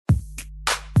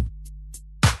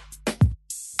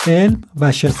علم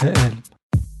و شبه علم.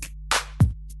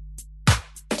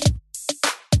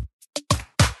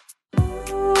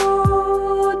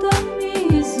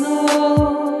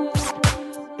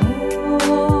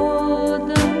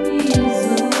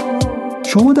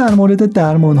 شما در مورد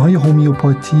درمان‌های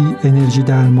هومیوپاتی، انرژی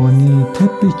درمانی،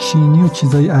 طب چینی و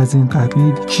چیزای از این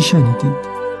قبیل چی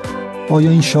شنیدید؟ آیا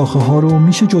این شاخه‌ها رو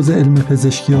میشه جزء علم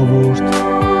پزشکی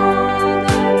آورد؟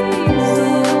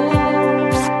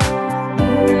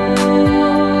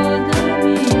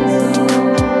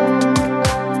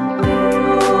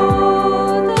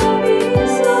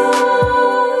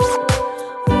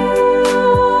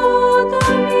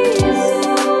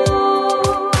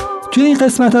 توی این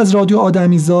قسمت از رادیو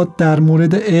آدمیزاد در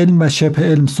مورد علم و شبه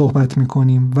علم صحبت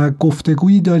میکنیم و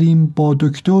گفتگویی داریم با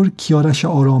دکتر کیارش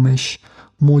آرامش،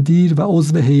 مدیر و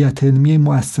عضو هیئت علمی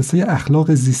مؤسسه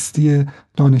اخلاق زیستی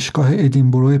دانشگاه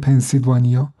ادینبرو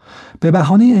پنسیلوانیا به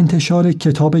بهانه انتشار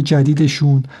کتاب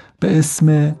جدیدشون به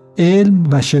اسم علم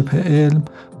و شبه علم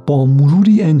با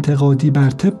مروری انتقادی بر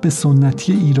طب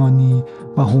سنتی ایرانی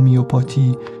و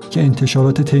هومیوپاتی که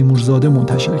انتشارات تیمورزاده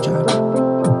منتشر کرد.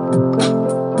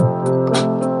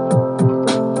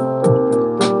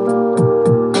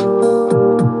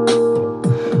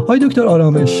 آقای دکتر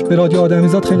آرامش، به رادیو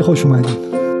آدمیزاد خیلی خوش اومدید.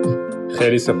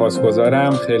 خیلی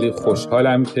سپاسگزارم، خیلی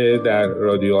خوشحالم که در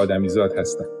رادیو آدمیزاد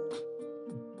هستم.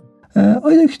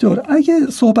 آقای دکتر، اگه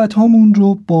صحبت هامون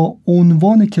رو با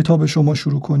عنوان کتاب شما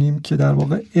شروع کنیم که در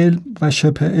واقع علم و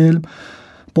شبه علم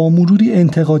با مروری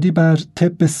انتقادی بر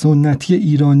طب سنتی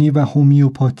ایرانی و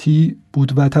هومیوپاتی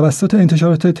بود و توسط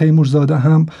انتشارات تیمورزاده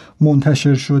هم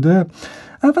منتشر شده،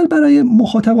 اول برای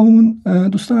مخاطبمون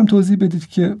دوست دارم توضیح بدید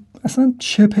که اصلا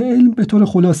شبه علم به طور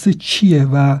خلاصه چیه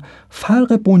و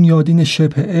فرق بنیادین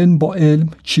شبه علم با علم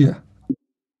چیه؟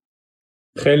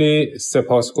 خیلی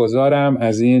سپاسگزارم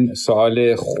از این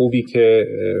سوال خوبی که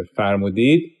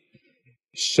فرمودید.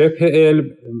 شبه علم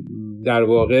در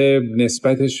واقع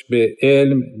نسبتش به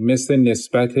علم مثل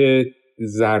نسبت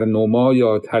زرنما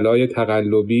یا طلای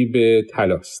تقلبی به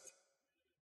طلاست.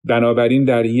 بنابراین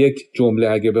در یک جمله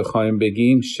اگه بخوایم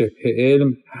بگیم شبه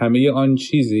علم همه آن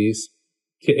چیزی است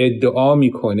که ادعا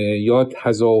میکنه یا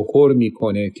تظاهر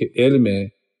میکنه که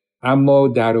علمه اما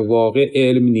در واقع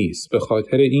علم نیست، به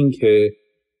خاطر اینکه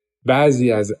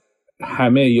بعضی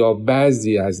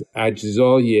از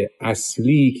اجزای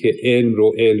اصلی که علم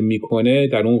رو علم میکنه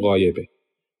در اون غایبه،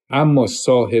 اما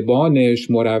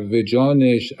صاحبانش،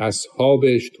 مروجانش،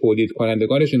 اصحابش، تولید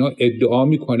کنندگانش اینها ادعا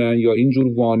میکنن یا اینجور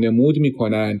وانمود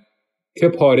میکنن که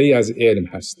پاره‌ای از علم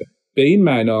هستن. به این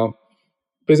معنا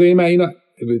بذارید من اینو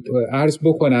عرض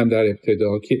بکنم در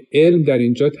ابتدا که علم در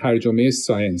اینجا ترجمه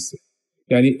ساینسه،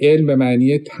 یعنی علم به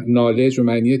معنی نالج و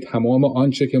معنی تمام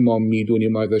آنچه که ما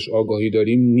میدونیم و ازش آگاهی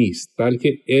داریم نیست،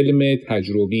 بلکه علم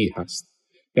تجربی هست،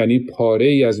 یعنی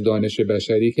پاره‌ای از دانش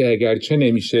بشری که اگرچه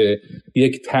نمیشه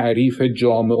یک تعریف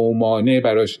جامع و مانع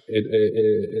براش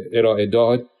ارائه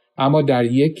داد، اما در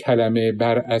یک کلمه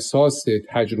بر اساس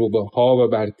تجربه ها و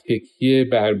بر تکیه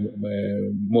بر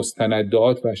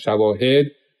مستندات و شواهد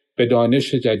به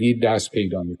دانش جدید دست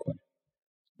پیدا میکنه.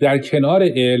 در کنار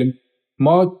علم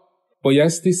ما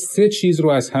بایستی سه چیز رو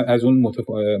از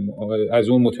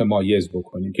اون متمایز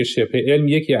بکنیم که شبه علم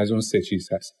یکی از اون سه چیز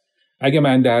هست. اگه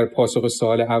من در پاسخ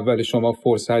سوال اول شما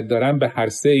فرصت دارم به هر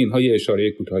سه اینها یه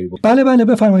اشاره کوتاهی بکنم. بله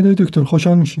بفرمایید دکتر،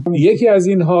 خوشحال میشیم. یکی از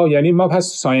اینها یعنی ما پس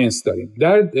ساینس داریم.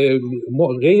 در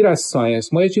غیر از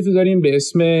ساینس ما یه چیزی داریم به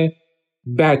اسم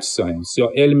بد ساینس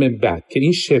یا علم بد که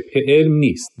این شبه علم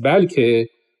نیست، بلکه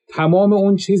تمام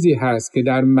اون چیزی هست که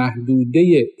در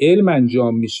محدوده علم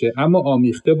انجام میشه اما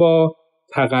آمیخته با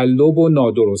تقلب و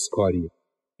نادرستکاری.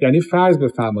 یعنی فرض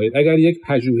بفرمایید اگر یک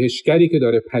پژوهشگری که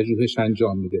داره پژوهش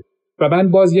انجام میده و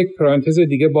من باز یک پرانتز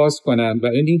دیگه باز کنم و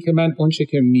این که من اون چه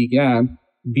که میگم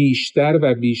بیشتر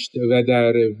و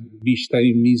در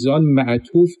بیشترین میزان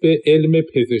معطوف به علم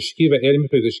پزشکی و علم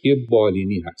پزشکی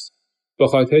بالینی هست، به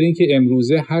خاطر اینکه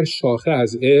امروزه هر شاخه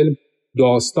از علم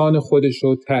داستان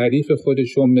خودشو، تعریف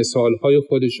خودشو، مثالهای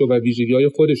خودشو و ویژگی‌های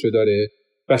خودشو داره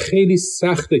و خیلی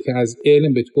سخته که از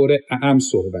علم به طور اعم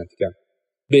صحبت کرد.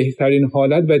 بهترین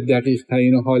حالت و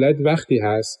دقیق‌ترین حالت وقتی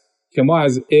هست که ما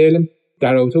از علم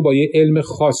در رابطه با یه علم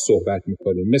خاص صحبت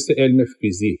می‌کنیم، مثل علم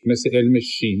فیزیک، مثل علم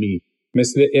شیمی،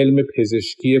 مثل علم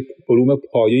پزشکی، علوم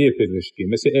پایه پزشکی،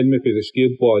 مثل علم پزشکی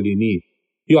بالینی،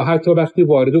 یا حتی وقتی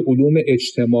وارد علوم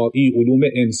اجتماعی، علوم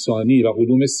انسانی و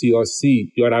علوم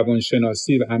سیاسی یا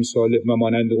روانشناسی و امثال و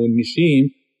مانند اون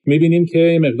میشیم، میبینیم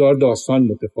که مقدار داستان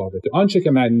متفاوته. آنچه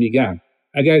که من میگم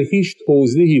اگر هیچ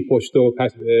توضیحی پشت و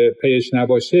پیش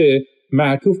نباشه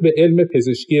معطوف به علم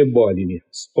پزشکی بالینی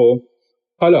هست. خب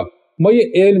حالا ما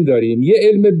یه علم داریم، یه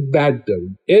علم بد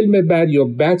داریم. علم بد یا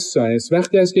بد ساینس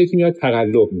وقتی است که یکی میاد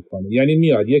تقلب میکنه، یعنی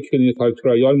میاد یک کلینیکال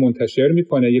ترایال منتشر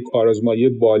میکنه، یک کارآزمایی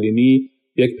بالینی،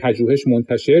 یک پژوهش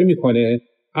منتشر میکنه،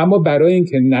 اما برای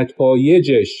اینکه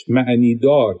نتایجش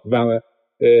معنیدار و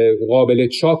قابل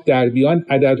چاپ در بیان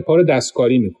عددها رو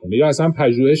دستکاری میکنه یا اصلا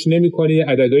پژوهش نمیکنه،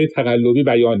 عددهای تقلبی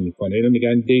بیان میکنه. اینو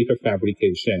میگن دیتا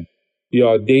فابریکیشن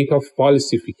یا دیتا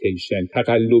فالسیفیکیشن،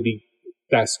 تقلبی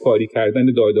دستکاری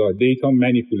کردن داده، دیتا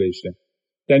مانیپولیشن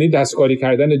یعنی دستکاری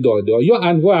کردن داده، یا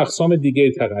انواع اقسام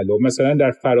دیگه تقلب. مثلا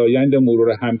در فرایند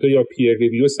مرور همتا یا پیر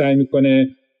ریویو سعی میکنه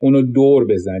اونو دور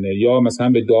بزنه یا مثلا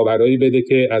به داورایی بده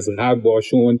که از قبل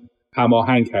باشون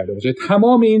هماهنگ کرده باشه.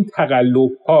 تمام این تقلب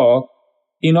ها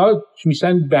اینا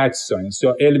میشن بد ساینس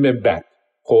یا علم بد.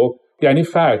 خب یعنی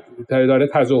فرد داره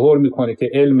تظاهر میکنه که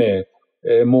علم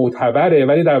معتبره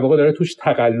ولی در واقع داره توش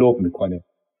تقلب میکنه،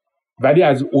 ولی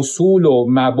از اصول و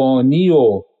مبانی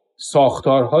و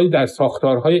ساختارهای در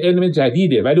ساختارهای علم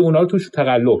جدیده ولی اونا رو توش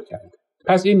تقلب کرده.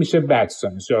 پس این میشه بد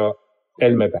ساینس یا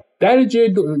علم بد.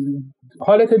 درجه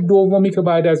حالت دومی که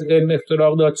بعد از علم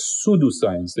افتراق داد سودو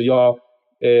ساینس یا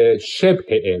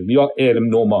شبه علم یا علم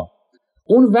نما.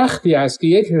 اون وقتی است که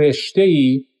یک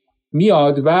رشته‌ای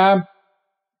میاد و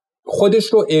خودش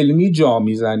رو علمی جا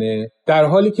میزنه در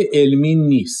حالی که علمی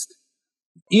نیست.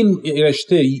 این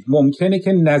رشته ممکنه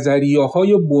که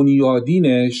نظریه‌های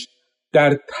بنیادینش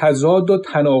در تضاد و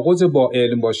تناقض با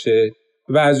علم باشه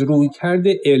و از رویکرد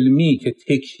علمی که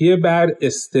تکیه بر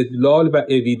استدلال و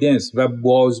اویدنس و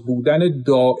باز بودن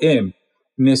دائم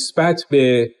نسبت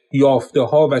به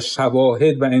یافته‌ها و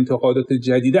شواهد و انتقادات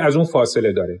جدیده از اون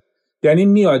فاصله داره. یعنی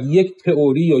میاد یک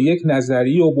تئوری و یک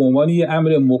نظریه و به عنوان یک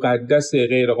امر مقدس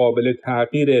غیر قابل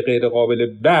تغییر، غیر قابل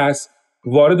بحث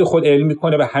وارد خود علم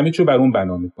میکنه و همه چیو بر اون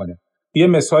بنا میکنه. یه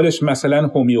مثالش مثلا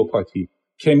هومیوپاتی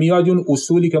که میاد اون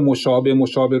اصولی که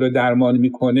مشابه رو درمان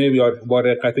میکنه یا با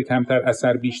رقت کمتر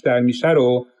اثر بیشتر میشه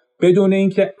رو بدون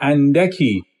اینکه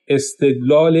اندکی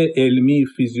استدلال علمی،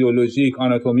 فیزیولوژیک،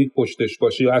 آناتومیک پشتش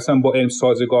باشه یا اصلا با علم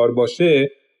سازگار باشه،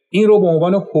 این رو به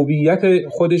عنوان هویت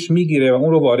خودش میگیره و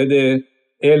اون رو وارد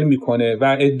علم میکنه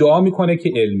و ادعا میکنه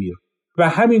که علمیه. و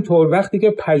همینطور وقتی که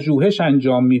پژوهش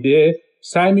انجام میده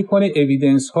سعی میکنه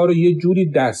اویدنس ها رو یه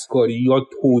جوری دستکاری یا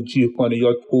توجیه کنه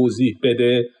یا توضیح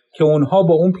بده که اونها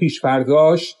با اون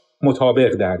پیش‌فرضاش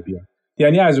مطابق در بیان.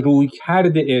 یعنی از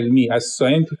رویکرد علمی، از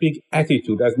ساینتیفیک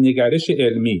اتیتود، از نگرش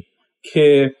علمی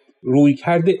که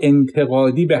رویکرد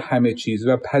انتقادی به همه چیز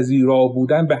و پذیرا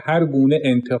بودن به هر گونه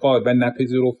انتقاد و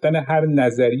نپذیرفتن هر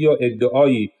نظریه یا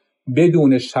ادعایی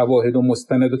بدون شواهد و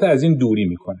مستندات، از این دوری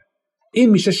میکنه. این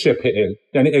میشه شبه علم،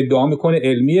 یعنی ادعا میکنه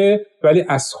علمیه ولی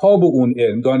اصحاب اون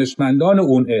علم، دانشمندان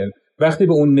اون علم وقتی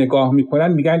به اون نگاه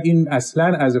میکنن میگن این اصلاً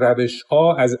از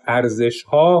روش‌ها، از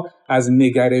ارزش‌ها، از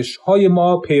نگرش‌های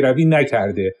ما پیروی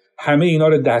نکرده، همه اینا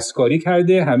رو دستکاری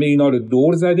کرده، همه اینا رو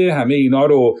دور زده، همه اینا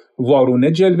رو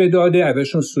وارونه جلوه داده،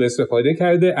 ازشون سوء استفاده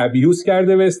کرده، ابیوز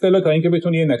کرده به اصطلاح تا اینکه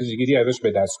بتونه یه نتیجه گیری ازش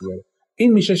به دست بیاره.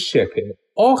 این میشه شبه.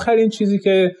 آخرین چیزی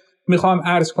که میخوام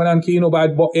عرض کنم که اینو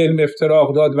باید با علم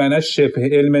افتراق داد و نه شبه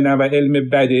علم نه و علم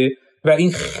بده، و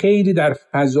این خیلی در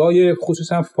فضای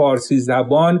خصوصا فارسی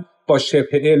زبان با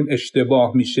شبه علم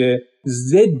اشتباه میشه،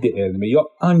 ضد علم یا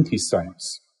آنتی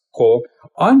ساینس. خب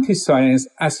آنتی ساینس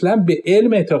اصلا به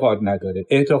علم اعتقاد نداره،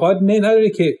 اعتقاد نداره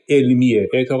که علمیه،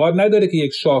 اعتقاد نداره که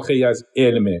یک شاخه از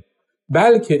علمه،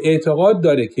 بلکه اعتقاد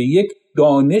داره که یک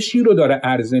دانشی رو داره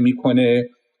عرضه میکنه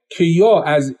که یا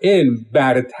از علم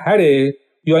برتره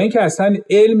یا اینکه اصلا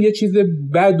علم یه چیز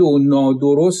بد و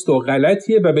نادرست و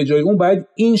غلطیه و به جای اون باید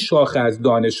این شاخه از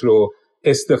دانش رو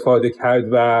استفاده کرد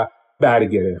و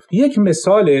برگرفت. یک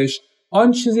مثالش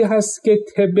آن چیزی هست که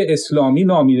طب اسلامی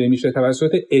نامیده میشه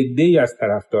توسط عده‌ای از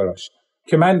طرفداراش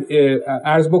که من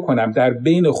عرض بکنم در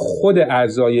بین خود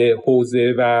اعضای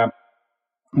حوزه و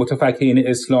متفکرین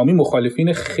اسلامی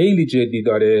مخالفین خیلی جدی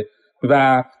داره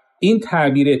و این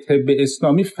تعبیر طب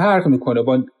اسلامی فرق میکنه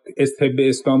با طب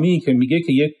اسلامی که میگه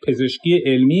که یک پزشکی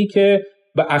علمی که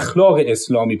به اخلاق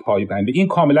اسلامی پایبنده. این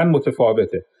کاملا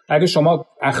متفاوته. اگه شما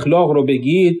اخلاق رو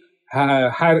بگید،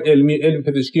 هر علم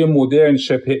پزشکی مدرن،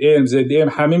 شبه علم، ضد علم،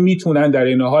 همه میتونن در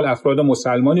این حال افراد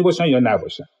مسلمانی باشن یا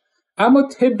نباشن. اما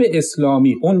طب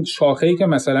اسلامی اون شاخه‌ای که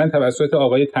مثلا توسط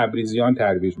آقای تبریزیان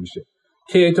ترویج میشه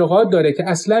که اعتقاد داره که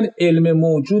اصلا علم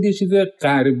موجود یه چیز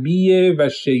غربیه و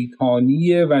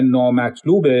شیطانیه و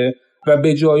نامطلوبه و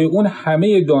به جای اون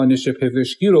همه دانش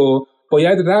پزشکی رو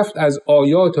باید رفت از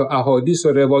آیات و احادیث و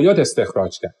روایات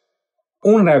استخراج کرد.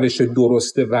 اون روش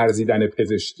درست ورزیدن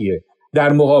پزشکیه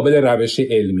در مقابل روش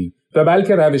علمی. و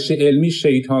بلکه روش علمی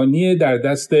شیطانی در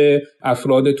دست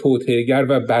افراد توطئه‌گر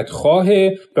و بدخواه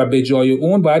و به جای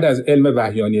اون باید از علم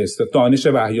وحیانی دانش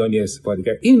وحیانی استفاده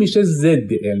کرد. این میشه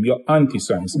ضد علم یا آنتی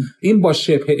ساینس. این با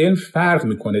شبه علم فرق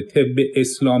میکنه. طب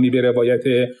اسلامی به روایت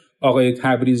آقای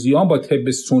تبریزیان با طب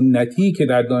سنتی که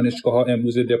در دانشگاه‌ها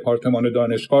امروز دپارتمان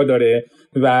دانشگاه داره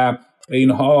و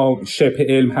اینها شبه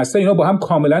علم هستن، اینا با هم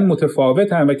کاملا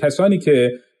متفاوتن و کسانی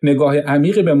که نگاه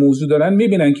عمیقی به موضوع دارن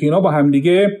میبینن که اینا با هم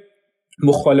دیگه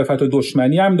مخالفت و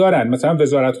دشمنی هم دارن. مثلا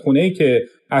وزارتخونه‌ای که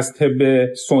از طب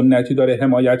سنتی داره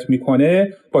حمایت میکنه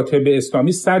با طب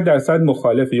اسلامی 100%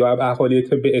 مخالفه، یا اهالی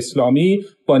طب اسلامی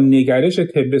با نگرش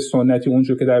طب سنتی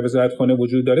اونجور که در وزارتخونه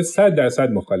وجود داره 100%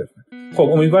 مخالفه. خب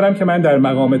امیدوارم که من در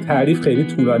مقام تعریف خیلی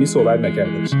طولانی صحبت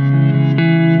نکرده باشم.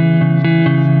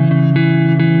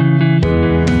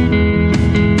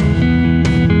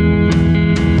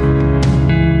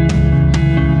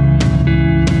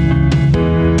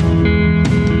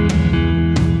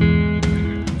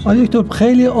 دکتر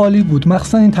خیلی عالی بود،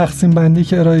 مخصوصا این تقسیم بندی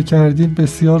که ارائه کردید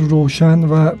بسیار روشن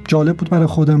و جالب بود برای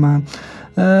خود من.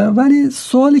 ولی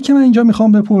سوالی که من اینجا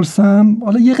میخوام بپرسم،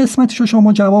 حالا یه قسمتیشو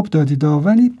شما جواب دادید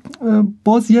ولی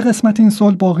باز یه قسمت این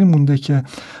سوال باقی مونده که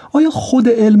آیا خود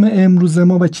علم امروز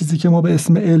ما و چیزی که ما به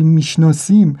اسم علم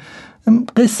میشناسیم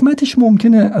قسمتش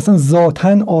ممکنه اصلا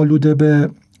ذاتاً آلوده به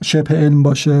شبه علم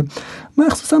باشه؟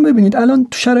 مخصوصا ببینید الان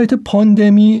تو شرایط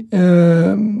پاندمی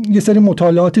یه سری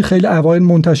مطالعاتی خیلی اوایل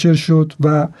منتشر شد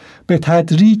و به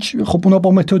تدریج خب اونا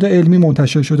با متد علمی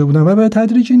منتشر شده بودن و به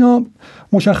تدریج اینا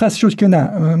مشخص شد که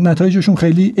نه، نتایجشون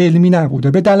خیلی علمی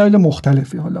نبوده به دلایل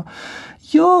مختلفی. حالا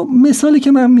یا مثالی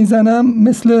که من میزنم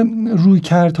مثل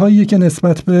رویکردهایی که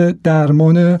نسبت به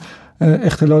درمان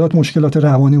اختلالات مشکلات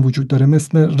روانی وجود داره،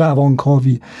 مثل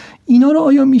روانکاوی. اینا رو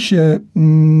آیا میشه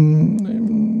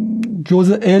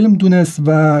جزء علم دونست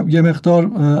و یه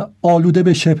مقدار آلوده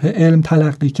به شبه علم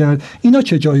تلقی کرد؟ اینا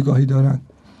چه جایگاهی دارن؟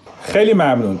 خیلی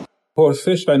ممنون.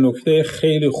 پرسش و نکته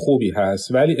خیلی خوبی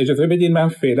هست، ولی اجازه بدین من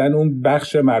فعلا اون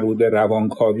بخش مربوط به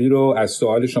روانکاوی رو از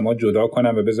سوال شما جدا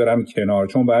کنم و بذارم کنار،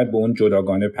 چون باید به اون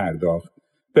جداگانه پرداخت.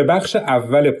 به بخش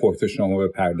اول پرسش شما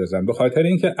بپردازم، به خاطر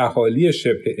اینکه اهالی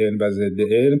شبه علم و ضد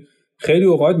علم خیلی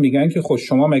اوقات میگن که خب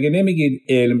شما مگه نمیگید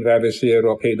علم روش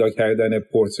را پیدا کردن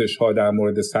پرسش ها در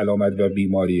مورد سلامت و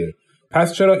بیماریه،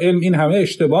 پس چرا علم این همه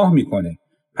اشتباه میکنه؟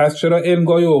 پس چرا علم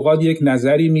گاهی اوقات یک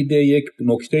نظری میده، یک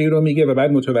نکته‌ای رو میگه و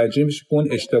بعد متوجه میشه که اون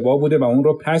اشتباه بوده و اون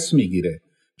رو پس میگیره؟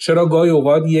 چرا گاهی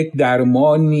اوقات یک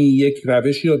درمانی، یک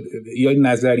روشی یا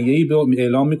نظریه‌ای رو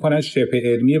اعلام میکنن شبه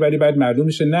علمیه ولی بعد معلوم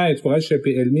میشه نه، اتفاقا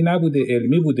شبه علمی نبوده،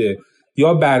 علمی بوده؟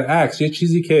 یا برعکس، یه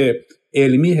چیزی که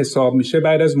علمی حساب میشه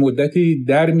بعد از مدتی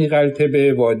در میغلطه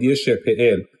به وادی شبه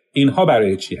علم. اینها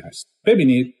برای چی هست؟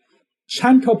 ببینید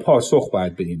چند تا پاسخ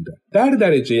باید به این داد. در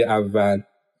درجه اول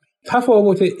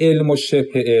تفاوت علم و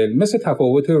شبه علم مثل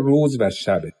تفاوت روز و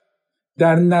شبه.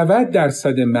 در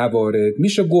 90% موارد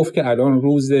میشه گفت که الان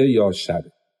روزه یا شبه،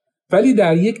 ولی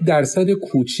در 1%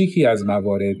 کوچیکی از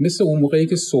موارد مثل اون موقعی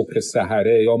که صبح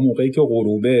سحره یا موقعی که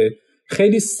غروبه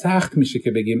خیلی سخت میشه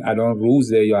که بگیم الان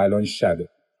روزه یا الان شبه.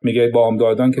 میگه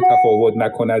بامدادان که تفاوت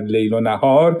نکند لیل و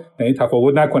نهار، یعنی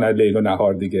تفاوت نکند لیل و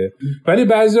نهار دیگه. ولی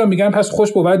بعضیا میگن پس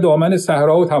خوش بود دامن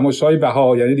صحرا و تماشای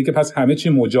بهار، یعنی دیگه پس همه چی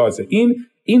مجازه.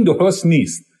 این درست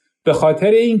نیست، به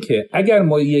خاطر اینکه اگر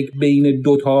ما یک بین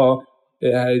دوتا،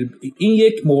 این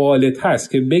یک مغالطه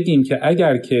است که بگیم که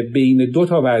اگر که بین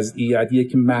دوتا وضعیت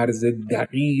یک مرز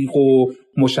دقیق و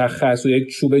مشخص و یک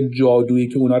چوب جادویی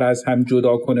که اونا رو از هم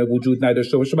جدا کنه وجود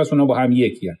نداشته باشه پس اونا با هم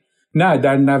یکی هست. نه،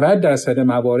 در 90%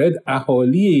 موارد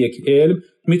اهالی یک علم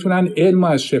میتونن علم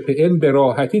از شبه علم به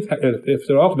راحتی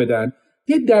افتراق بدن.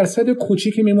 1%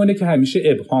 کوچیکی میمونه که همیشه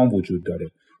ابهام وجود داره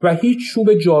و هیچ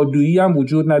چوب جادویی هم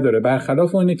وجود نداره،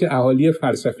 برخلاف اونه که اهالی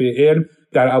فلسفه علم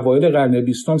در اوایل قرن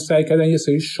 20 سعی کردن یه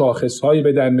سری شاخص‌هایی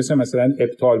بدن، مثلا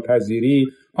ابطال پذیری،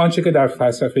 آنچه که در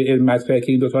فلسفه علم مطرحه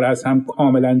که این دوتا رو از هم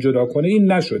کاملا جدا کنه.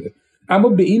 این نشده. اما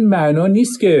به این معنا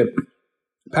نیست که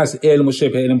پس علم و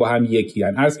شبه علم با هم یکی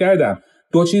هستند. عرض کردم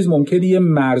دو چیز ممکنه یه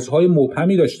مرزهای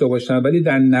مبهمی داشته باشن ولی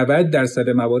در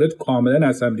 90% موارد کاملا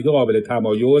از هم دیگه قابل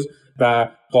تمایز و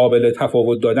قابل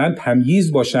تفاوت دادن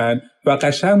تمییز باشن و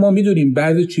قشنگ ما میدونیم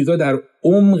بعضی چیزا در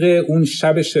عمق اون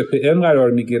شب شبه علم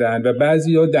قرار میگیرن و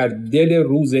بعضی‌ها در دل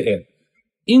روز علم.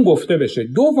 این گفته بشه.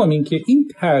 دوم این که این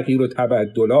تغییر و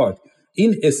تبدلات،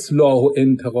 این اصلاح و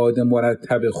انتقاد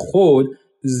مرتب خود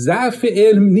ضعف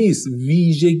علم نیست،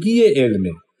 ویژگی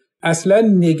علمه. اصلا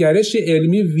نگرش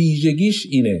علمی ویژگیش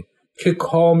اینه که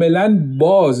کاملا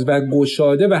باز و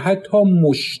گشاده و حتی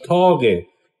مشتاقه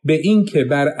به این که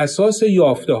بر اساس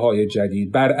یافته‌های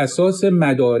جدید، بر اساس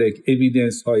مدارک،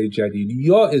 اویدنس‌های جدید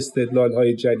یا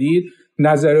استدلال‌های جدید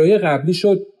نظریه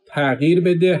قبلیشو تغییر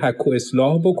بده، حک و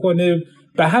اصلاح بکنه.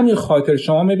 به همین خاطر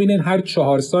شما میبینید هر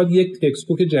 4 سال یک تکست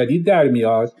بوک جدید در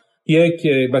میاد، یک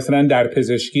مثلا در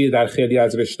پزشکی در خیلی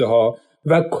از رشته‌ها،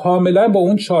 و کاملا با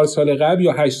اون 4 سال قبل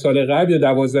یا 8 سال قبل یا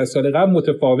 12 سال قبل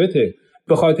متفاوته،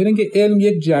 به خاطر اینکه علم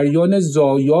یک جریان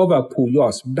زایا و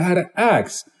پویاست.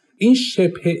 برعکس این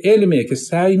شبه علمه که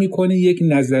سعی میکنه یک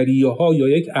نظریه ها یا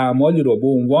یک اعمالی رو به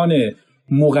عنوان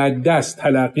مقدس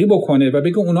تلقی بکنه و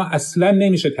بگه اونا اصلا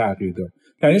نمیشه تغییر داد.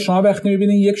 یعنی شما وقتی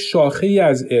میبینید یک شاخه‌ای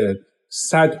از علم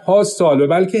صدها سال و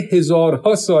بلکه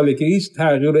هزارها ساله که هیچ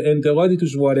تغییر و انتقادی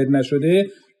توش وارد نشده،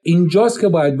 اینجاست که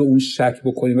باید به اون شک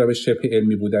بکنیم و به شبه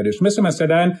علمی بودنش.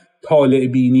 مثلا طالع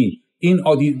بینی،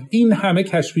 این همه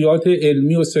کشفیات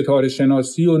علمی و ستاره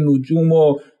شناسی و نجوم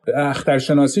و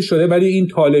اخترشناسی شده، ولی این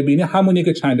طالع بینی همونی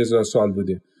که چند هزار سال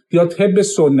بوده. یا طب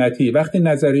سنتی، وقتی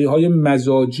نظریه‌های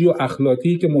مزاجی و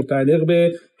اخلاقی که متعلق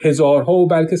به هزارها و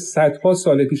بلکه صدها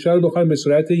سال پیش رو بخوایم به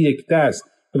صورت یک دست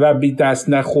و بی دست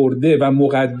نخورده و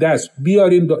مقدس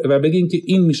بیاریم و بگیم که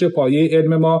این میشه پایه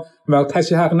علم ما و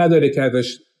کسی حق نداره که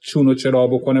ازش چون و چرا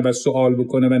بکنه و سوال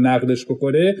بکنه و نقدش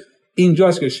بکنه،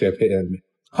 اینجاست که شبه علمی.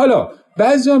 حالا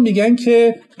بعضیا میگن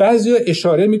که بعضیا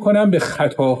اشاره میکنن به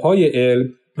خطاهای علم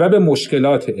و به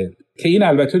مشکلات علم، که این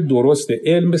البته درسته.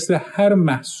 علم مثل هر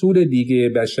محصول دیگه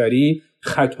بشری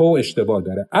خطا و اشتباه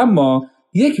داره، اما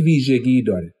یک ویژگی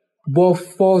داره: با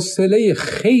فاصله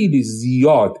خیلی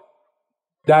زیاد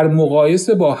در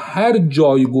مقایسه با هر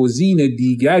جایگزین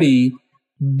دیگری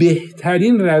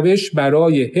بهترین روش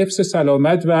برای حفظ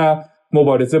سلامت و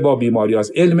مبارزه با بیماری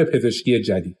است علم پزشکی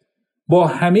جدید، با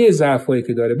همه ضعفایی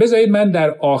که داره. بذارید من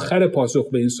در آخر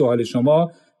پاسخ به این سوال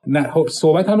شما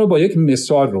صحبتم رو با یک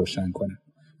مثال روشن کنم.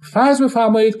 فرض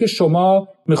بفرمایید که شما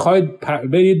میخواید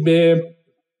برید به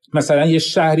مثلا یه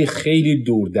شهری خیلی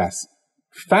دوردست،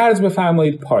 فرض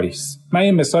بفرمایید پاریس. من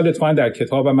این مثال اتفاقا در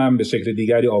کتابم من به شکل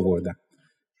دیگری آوردم.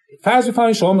 فرض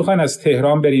بفرمایید شما میخواین از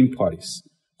تهران بریم پاریس.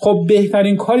 خب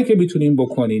بهترین کاری که میتونین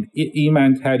بکنین،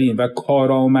 ایمن‌ترین و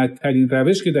کارآمدترین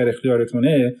روش که در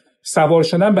اختیارتونه سوار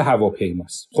شدن به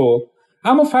هواپیماست. خب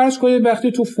اما فرض کنید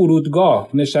وقتی تو فرودگاه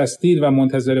نشستید و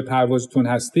منتظر پروازتون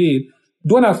هستید،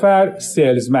 2 نفر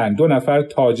سیلزمن، 2 نفر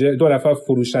تاجر، 2 نفر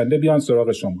فروشنده بیان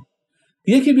سراغ شما.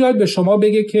 یکی بیاد به شما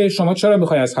بگه که شما چرا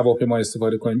میخوای از هواپیما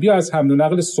استفاده کنید؟ بیا از حمل و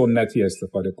نقل سنتی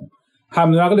استفاده کن.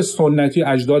 حمل و نقل سنتی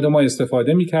اجداد ما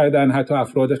استفاده میکردن، حتی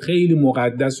افراد خیلی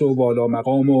مقدس و بالا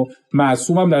مقام و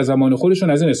معصوم هم در زمان خودشون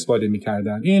از این استفاده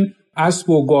میکردن. این اسب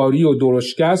و گاری و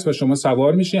درشکه است و شما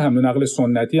سوار میشی. حمل و نقل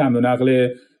سنتی، حمل و نقل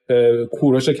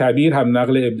کوروش کبیر، حمل و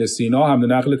نقل ابن سینا، حمل و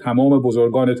نقل تمام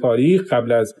بزرگان تاریخ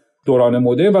قبل از دوران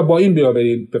مدرن، و با این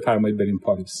بفرمایید بریم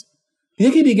پاریس.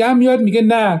 یکی دیگه هم میاد میگه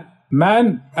نه،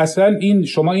 من اصلا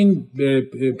شما این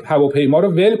هواپیما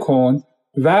رو ول کن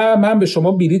و من به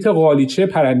شما بلیت قالیچه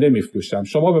پرنده میفروشم.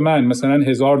 شما به من مثلا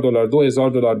 $1000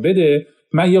 $2000 بده،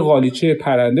 من یه قالیچه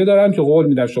پرنده دارم که قول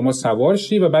میدم شما سوار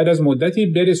شی و بعد از مدتی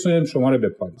برسونم شما رو به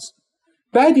پاریس.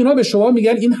 بعد اینا به شما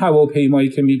میگن این هواپیمایی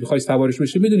که میخوای سوارش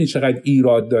بشی میدونید چقدر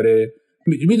ایراد داره؟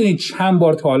 میدونید چند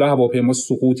بار تا حالا هواپیما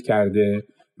سقوط کرده؟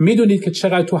 میدونید که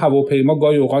چقدر تو هواپیما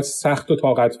گاهی اوقات سخت و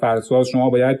طاقت فرساست، شما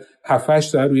باید 7-8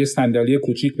 ساعت روی صندلی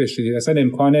کوچیک بشینید، اصلا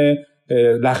امکان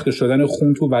لخته شدن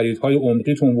خون تو وریدهای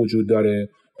عمقیتون وجود داره.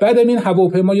 بعد این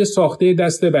هواپیما یه ساخته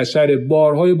دست بشر،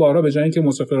 بارها به جای اینکه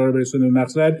مسافرها رو برسونه به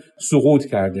مقصد سقوط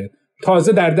کرده.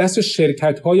 تازه در دست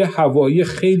شرکت‌های هوایی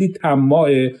خیلی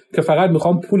طماعه که فقط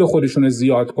میخوان پول خودشون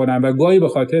زیاد کنن و گاهی به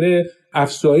خاطر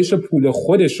افزایش پول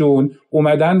خودشون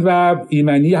اومدن و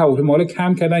ایمنی هواپیما رو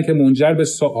کم کردن که منجر به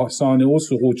سانحه و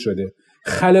سقوط شده.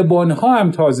 خلبان‌ها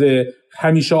هم تازه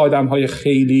همیشه آدم‌های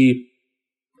خیلی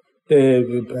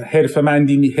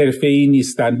حرفه‌ای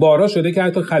نیستن. بارها شده که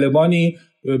حتی خلبانی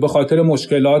به خاطر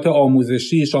مشکلات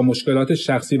آموزشیش یا مشکلات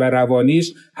شخصی و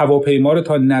روانیش هواپیما رو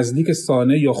تا نزدیک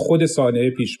سانحه یا خود سانحه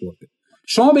پیش برده.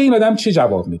 شما به این آدم چی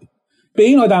جواب میدید؟ به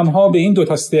این آدم‌ها، به این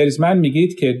 2 سیلزمن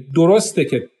میگید که درسته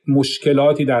که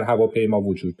مشکلاتی در هواپیما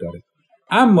وجود داره،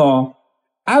 اما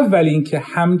اول این که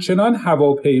همچنان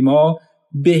هواپیما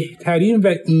بهترین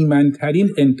و ایمن‌ترین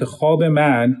انتخاب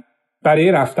من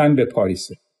برای رفتن به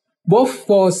پاریسه، با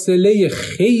فاصله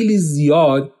خیلی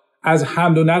زیاد از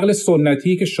حمل و نقل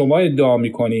سنتی که شما ادعا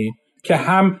می‌کنید که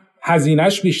هم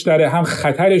هزینه‌اش بیشتره، هم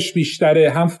خطرش بیشتره،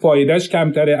 هم فایدهش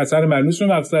کمتره، اثر ملموس به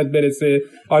مقصد برسه،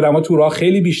 آدما تو راه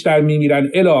خیلی بیشتر میمیرن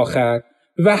الی آخر،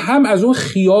 و هم از اون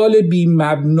خیال بی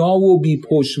مبنا و بی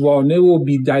پشتوانه و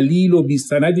بی دلیل و بی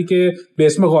سندی که به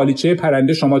اسم قالیچه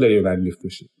پرنده شما داری به من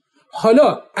میفروشید.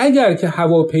 حالا اگر که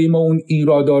هواپیما اون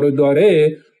ایرادا رو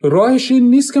داره، راهش این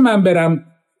نیست که من برم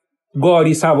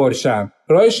گاری سوار شم،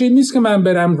 راهش این نیست که من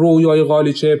برم رویای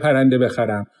قالیچه پرنده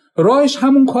بخرم، راهش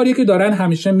همون کاری که دارن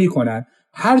همیشه میکنن.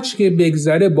 هرچی که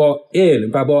بگذره با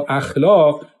علم و با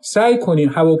اخلاق سعی کنیم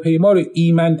هواپیما رو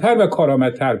ایمن‌تر و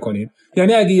کارآمدتر کنیم.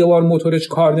 یعنی اگه یه بار موتورش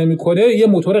کار نمیکنه، یه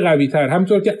موتور قوی‌تر،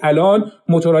 همونطور که الان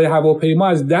موتورهای هواپیما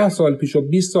از 10 سال پیش و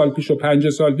 20 سال پیش و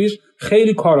 50 سال پیش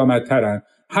خیلی کارآمدترن.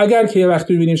 اگر که یه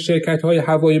وقتی ببینیم شرکت‌های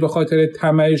هوایی به خاطر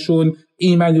طمعشون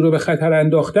ایمنی رو به خطر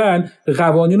انداختن،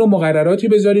 قوانین و مقرراتی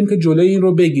بذاریم که جلوی این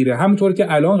رو بگیره. همونطور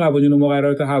که الان قوانین و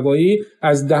مقررات هوایی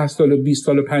از 10 سال و 20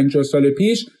 سال و 50 سال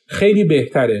پیش خیلی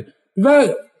بهتره. و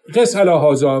قص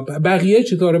الهازا بقیه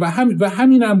چطوره و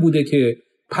همین هم بوده که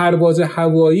پرواز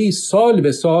هوایی سال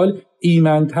به سال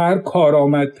ایمن‌تر،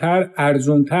 کارآمدتر،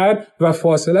 ارزونتر و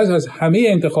فاصله از همه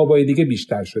انتخابات دیگه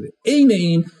بیشتر شده. عین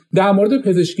این در مورد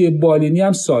پزشکی بالینی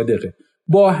هم صادقه.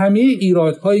 با همه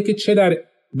ایرادهایی که چه در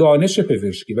دانش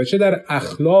پزشکی و چه در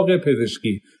اخلاق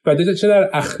پزشکی و چه در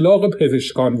اخلاق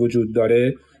پزشکان وجود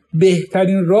داره،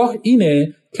 بهترین راه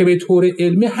اینه که به طور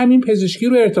علمی همین پزشکی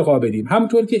رو ارتقا بدیم.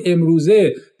 همونطور که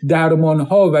امروزه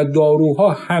درمانها و داروها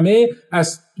همه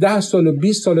از 10 سال و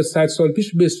 20 سال و 100 سال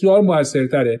پیش بسیار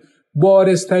موثرتره.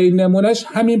 بارزترین نمونهش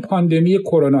همین پاندمی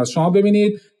کرونا. شما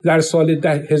ببینید در سال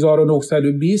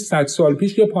 1920 100 سال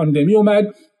پیش که پاندمی اومد،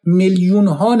 میلیون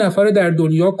ها نفر در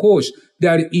دنیا کشت.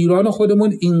 در ایران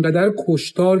خودمون اینقدر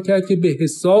کشتار کرد که به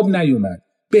حساب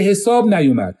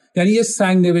نیومد. یعنی یه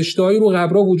سنگ نوشته‌ای رو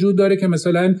قبرا وجود داره که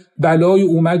مثلا بلای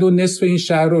اومد و نصف این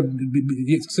شهر رو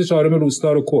 3/4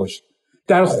 روستا رو کشت.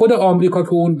 در خود آمریکا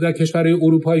که اون در کشورهای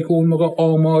اروپایی که اون موقع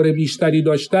آمار بیشتری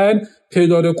داشتن،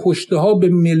 تعداد کشته ها به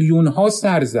میلیون ها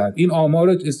سر زد. این آمار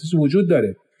اساس وجود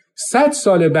داره. 100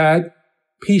 سال بعد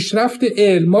پیشرفت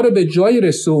علم ما رو به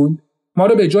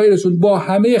جای رسوند با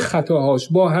همه خطاهاش،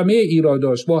 با همه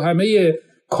ایراداش، با همه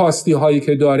کاستی هایی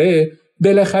که داره.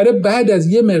 بالاخره بعد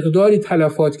از یه مقداری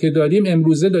تلفات که داریم،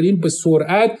 امروزه داریم به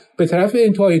سرعت به طرف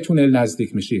انتهای تونل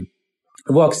نزدیک میشیم.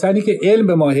 واکسنی که علم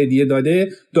به ما هدیه داده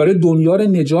داره دنیا رو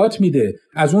نجات میده،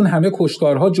 از اون همه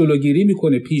کشتارها جلوگیری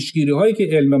میکنه. پیشگیری هایی که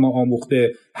علم ما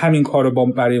آموخته همین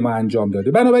کارو برای ما انجام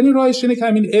داده. بنابراین راهش اینه که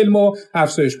همین علمو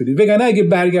افزایش بدیم. وگرنه اگه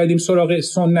برگردیم سراغ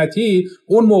سنتی،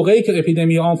 اون موقعی که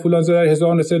اپیدمی آنفولانزا در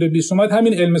 1920 اومد،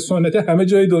 همین علم سنتی همه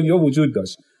جای دنیا وجود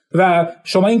داشت. و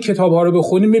شما این کتاب‌ها رو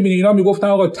بخونید می‌بینید اینا میگفتن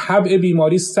آقا طبع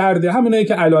بیماری سرده، همونایی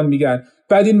که الان میگن.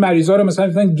 بعد این مریضا رو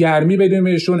مثلا گرمی بدین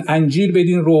بهشون، انجیر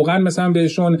بدین، روغن مثلا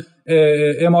بهشون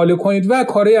اعمال کنید و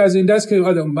کاری از این دست که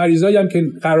مریضایی هم که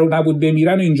قرار نبود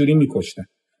بمیرن و اینجوری می‌کشتن.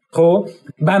 خب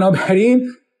بنابراین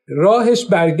راهش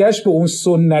برگشت به اون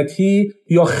سنتی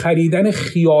یا خریدن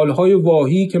خیال‌های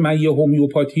واهی که من یه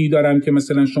هومیوپاتی دارم که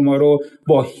مثلا شما رو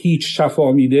با هیچ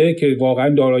شفا میده، که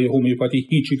واقعا دارای هومیوپاتی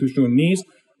هیچی توشون نیست.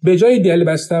 به جای دل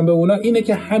بستن به اونا اینه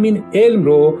که همین علم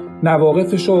رو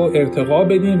نواقصش رو ارتقا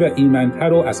بدیم و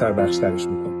ایمن‌تر و اثر بخش‌ترش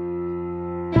بکنیم.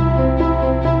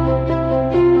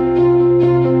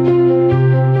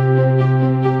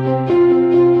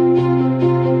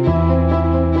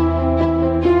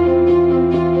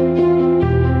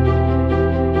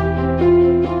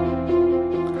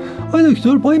 آقای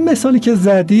دکتر، با این مثالی که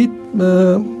زدید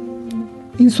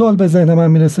این سوال به ذهن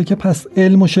من میرسه که پس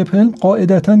علم و شبه علم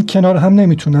قاعدتاً کنار هم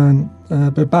نمیتونن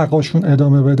به بقاشون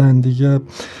ادامه بدن دیگه.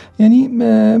 یعنی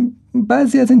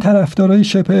بعضی از این طرفدارای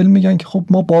شبه علم میگن که خب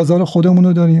ما بازار خودمون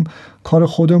رو داریم، کار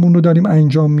خودمون رو داریم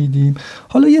انجام میدیم.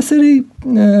 حالا یه سری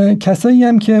کسایی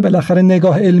هم که بالاخره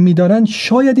نگاه علمی دارن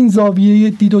شاید این زاویه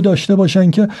دیدو داشته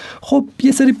باشن که خب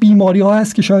یه سری بیماری ها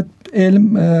هست که شاید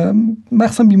علم،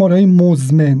 مخصوصا بیماری‌های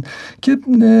مزمن که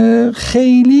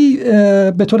خیلی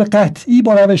به طور قطعی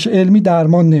با روش علمی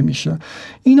درمان نمیشه،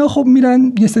 اینا خب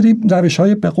میرن یه سری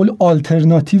روش‌های به قول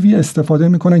آلترناتیوی استفاده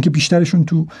میکنن که بیشترشون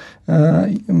تو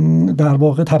در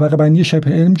واقع طبقه بندی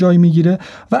شبه علم جای میگیره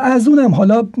و از اونم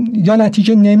حالا یا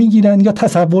نتیجه نمیگیرن یا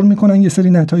تصور میکنن یه سری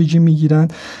نتایجی میگیرن.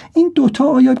 این دوتا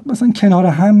آیا مثلا کنار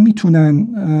هم میتونن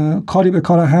کاری به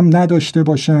کار هم نداشته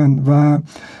باشن و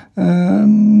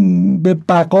به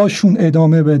بقاشون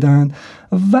ادامه بدن؟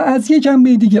 و از یه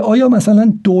جنبه دیگه آیا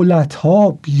مثلا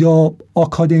دولت‌ها یا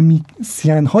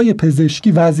آکادمیسین‌های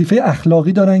پزشکی وظیفه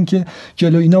اخلاقی دارن که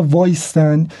جلو اینا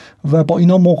وایستن و با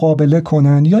اینا مقابله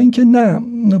کنن، یا اینکه نه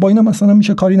با اینا مثلا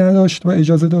میشه کاری نداشت و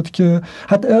اجازه داد که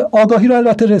حتی آگاهی رو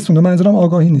البته رسونه؟ منظورم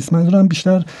آگاهی نیست، منظورم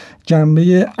بیشتر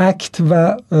جنبه اکت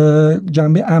و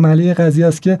جنبه عملی قضیه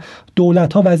است که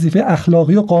دولت‌ها وظیفه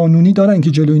اخلاقی و قانونی دارن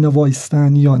که جلو اینا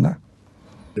وایستن یا نه.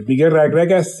 میگه رگ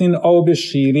رگ است این آب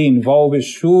شیرین و آب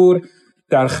شور،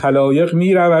 در خلایق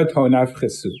میرود تا نفخ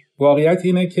صور. واقعیت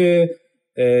اینه که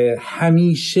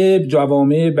همیشه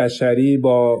جوامع بشری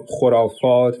با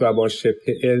خرافات و با شبه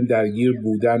علم درگیر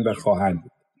بودن و خواهند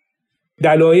بود.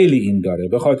 دلایلی این داره،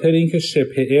 به خاطر اینکه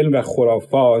شبه علم و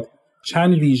خرافات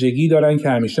چند ویژگی دارن که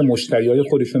همیشه مشتریای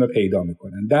خودشون رو پیدا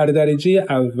میکنن. در درجه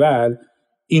اول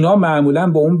اینا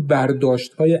معمولاً با اون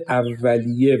برداشت‌های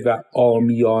اولیه و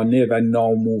عامیانه و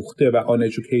ناموخته و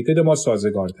آن‌ادوکیتد ما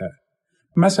سازگارتر.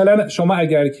 مثلا شما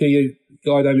اگر که یه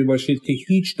آدمی باشید که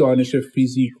هیچ دانش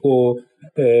فیزیک و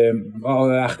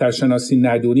اخترشناسی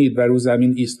ندونید و رو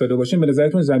زمین ایستاده باشید، به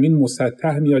نظرتون زمین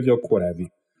مسطح میاد یا کروی؟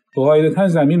 غالباً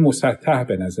زمین مسطح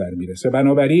به نظر میرسه.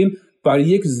 بنابراین برای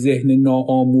یک ذهن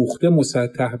ناآموخته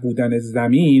مسطح بودن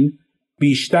زمین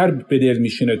بیشتر به دل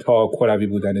میشینه تا کروی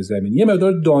بودن زمین. یه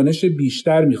مقدار دانش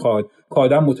بیشتر میخواد که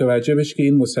آدم متوجه بشه که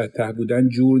این مسطح بودن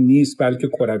جور نیست، بلکه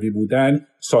کروی بودن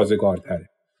سازگارتره.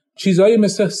 چیزایی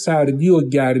مثل سردی و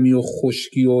گرمی و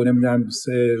خشکی و نمیدونم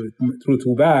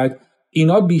رطوبت،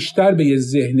 اینا بیشتر به یه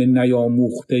ذهن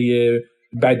نیاموخته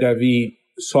بدوی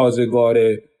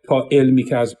سازگاره تا علمی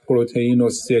که از پروتئین و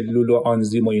سلول و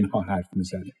آنزیم و اینها حرف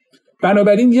میزنه.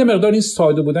 بنابراین یه مقدار این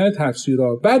ساده بودن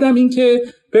تفسیرها. بعدم این که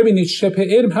ببینید شبه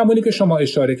علم همونی که شما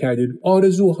اشاره کردید،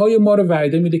 آرزوهای ما رو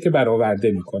وعده میده که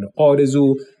برآورده میکنه.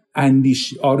 آرزو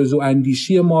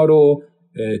اندیشی ما رو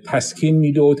تسکین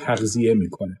میده و تغذیه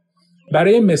میکنه.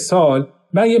 برای مثال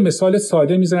من یه مثال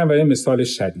ساده میزنم و یه مثال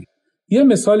شدید. یه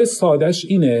مثال سادهش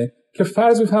اینه که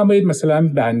فرض بفرمایید مثلا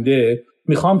بنده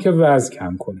میخوام که وزن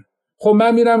کم کنم. خب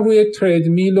من میرم روی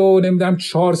تریدمیل و نمیدونم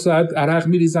 4 ساعت عرق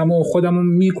میریزم و خودمو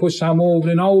میکشم و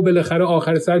اینا و بالاخره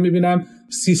آخر سر میبینم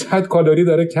 300 کالری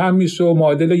داره کم میشه و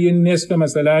معادل یه نصف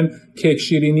مثلا کیک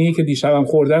شیرینی که دیشبم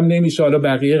خوردم نمیشه، حالا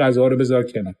بقیه غذا رو بذار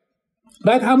کنار.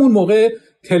 بعد همون موقع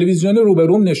تلویزیون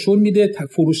روبروم نشون میده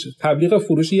تبلیغ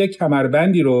فروش یک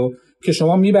کمربندی رو که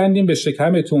شما میبندین به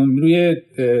شکمتون، روی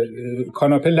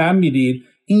کاناپه لم میدید،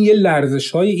 این یه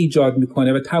لرزش‌های ایجاد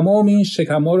میکنه و تمام این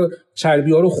شکم‌ها رو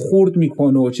چربی‌ها رو خورد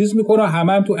میکنه و چیز میکنه و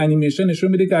هم تو انیمیشن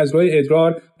نشون میده که از راه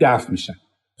ادرار دفع میشن.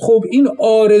 خب این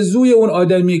آرزوی اون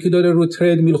آدمیه که داره رو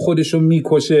تریدمیل خودشو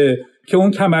میکشه که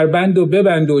اون کمربند رو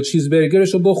ببنده و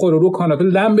چیزبرگرش رو بخوره رو کاناپه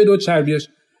لم بده و چربیش.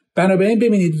 بنابراین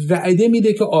ببینید وعده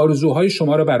میده که آرزوهای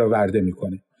شما رو برآورده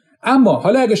میکنه. اما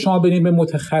حالا اگه شما برید به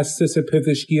متخصص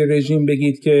پزشکی رژیم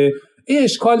بگید که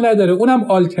اشکال نداره، اونم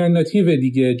آلترناتیو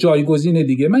دیگه، جایگزین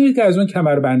دیگه، من یکی از اون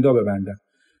کمربندا ببندم،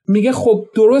 میگه خب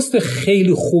درست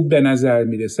خیلی خوب به نظر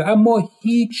میرسه اما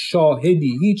هیچ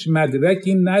شاهدی، هیچ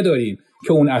مدرکی نداریم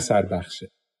که اون اثر بخشه.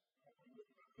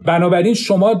 بنابراین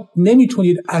شما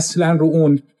نمیتونید اصلا رو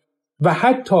اون، و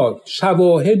حتی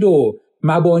شواهد و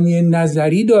مبانی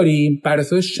نظری داریم بر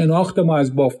اساس شناخت ما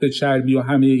از بافت چربی و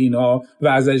همه اینا و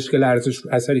ازش که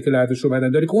اثری که لرزش رو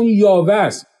بدن داره که اون یاوه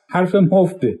است، حرف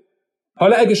مفته.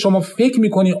 حالا اگه شما فکر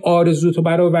میکنی آرزوتو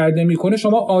برآورده میکنه،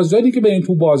 شما آزادی که برین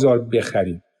تو بازار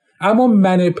بخرید. اما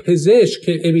من پزشک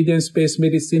که اوییدنس بیس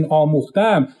مدیسین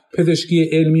آموختم، پزشکی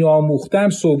علمی آموختم،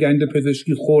 سوگند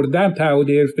پزشکی خوردم، تعهد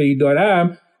حرفه‌ای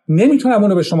دارم، نمیتونم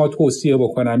اونو به شما توصیه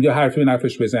بکنم یا حرفی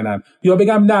نفش بزنم یا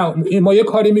بگم نه ما یه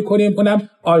کاری میکنیم اونم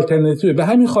آلترناتیو. به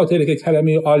همین خاطره که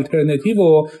کلمه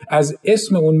آلترناتیو از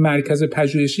اسم اون مرکز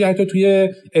پژوهشی حتی توی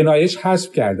NIH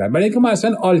حذف کردن، برای اینکه ما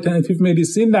اصلا آلترناتیو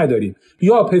مدیسین نداریم،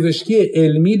 یا پزشکی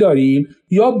علمی داریم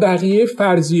یا بقیه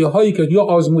فرضیه هایی که یا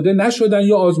آزموده نشدن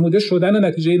یا آزموده شدن و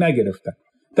نتیجه نگرفتن،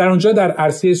 در اونجا در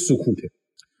عرصه سکوته.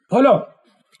 حالا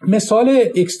مثال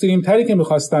اکستریم تری که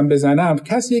میخواستم بزنم،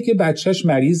 کسیه که بچهش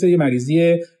مریضه، یه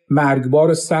مریضی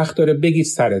مرگبار و سخت داره، بگید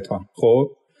سرطان. خب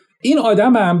این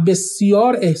آدم هم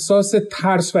بسیار احساس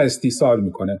ترس و استیصال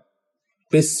میکنه،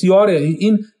 بسیار.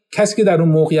 این کسی که در اون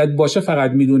موقعیت باشه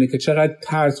فقط میدونه که چقدر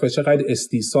ترس و چقدر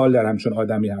استیصال در همچون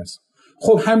آدمی هست.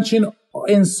 خب همچین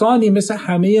انسانی مثل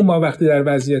همه ما وقتی در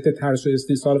وضعیت ترس و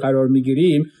استیصال قرار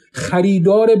میگیریم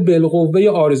خریدار بالقوه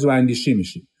آرزو اندیشی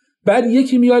میشیم. بعد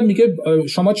یکی میاد میگه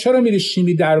شما چرا میری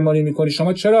شیمی درمانی میکنی؟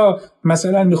 شما چرا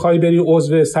مثلا میخوای بری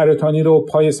عضو سرطانی رو،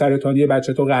 پای سرطانی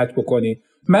بچه‌تو قطع بکنی؟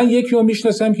 من یکی رو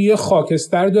میشناسم که یه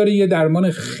خاکستر داره، یه درمان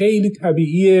خیلی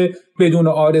طبیعی بدون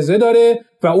عارضه داره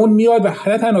و اون میاد و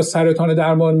نه تنها سرطان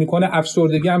درمان میکنه،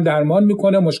 افسردگی هم درمان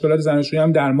میکنه، مشکلات زناشویی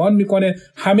هم درمان میکنه،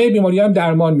 همه بیماری هم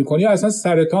درمان میکنه. یا اصلا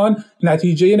سرطان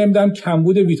نتیجه نمیدونم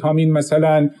کمبود ویتامین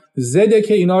مثلا زده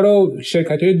که اینا رو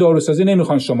شرکت‌های داروسازی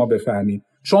نمیخوان شما بفهمید،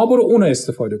 شما برو اونو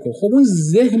استفاده کن. خب اون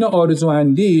ذهن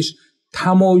آرزواندیش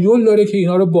تمایل داره که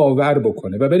اینا رو باور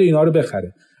بکنه و بره اینا رو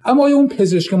بخره. اما اون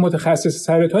پزشک متخصص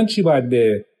سرطان چی باید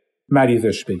به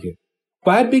مریضش بگه؟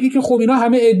 باید بگه که خب اینا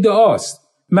همه ادعاست،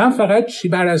 من فقط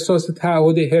بر اساس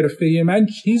تعهد حرفه‌ای من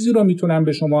چیزی رو میتونم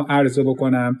به شما عرضه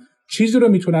بکنم، چیزی رو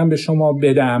میتونم به شما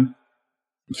بدم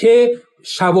که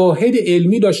شواهد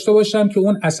علمی داشته باشم که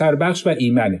اون اثر بخش و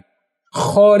ایمنه.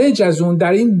 خارج از اون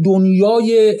در این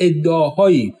دنیای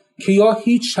ادعاهایی که یا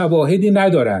هیچ شواهدی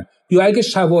ندارن یا اگه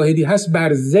شواهدی هست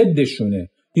بر ضدشونه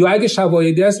یا اگه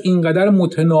شواهدی هست اینقدر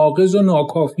متناقض و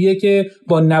ناکافیه که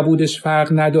با نبودش فرق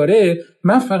نداره،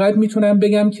 من فقط میتونم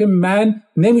بگم که من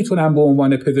نمیتونم به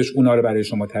عنوان پزشک اونا رو برای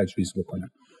شما تجویز بکنم.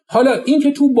 حالا این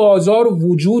که تو بازار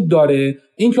وجود داره،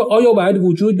 این که آیا باید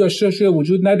وجود داشته باشه یا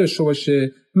وجود نداشته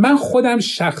باشه، من خودم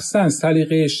شخصا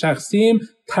سلیقه شخصیم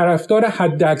طرفدار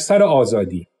حداکثر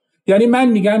آزادی. یعنی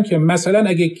من میگم که مثلا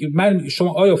اگه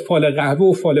شما آیا فال قهوه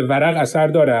و فال ورق اثر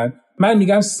دارن؟ من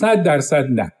میگم 100%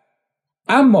 نه.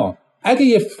 اما اگه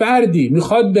یه فردی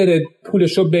میخواد بره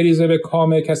پولشو بریزه به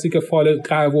کام کسی که فال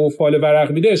قهوه و فال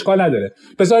ورق میده، اشکال نداره،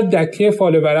 بذار دکه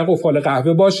فال ورق و فال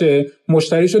قهوه باشه،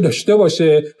 مشتریشو داشته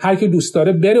باشه، هر کی دوست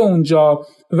داره بره اونجا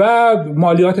و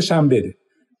مالیاتش هم بده.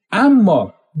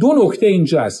 اما دو نکته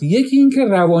اینجا هست. یکی این که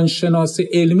روانشناس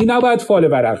علمی نباید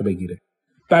فال ورق بگیره.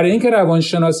 برای اینکه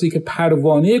روانشناسی که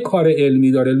پروانه کار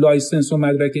علمی داره، لایسنس و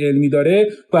مدرک علمی داره،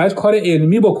 باید کار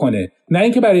علمی بکنه، نه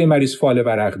اینکه برای مریض فال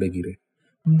ورق بگیره.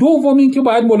 دوم این که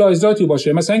باید ملاحظاتی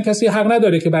باشه. مثلا کسی حق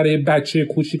نداره که برای بچه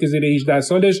کوچیک زیر 18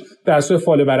 سالش درس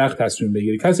فال ورق تصمیم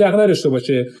بگیره. کسی حق نداشته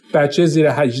باشه بچه زیر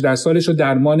 18 سالش رو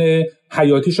درمان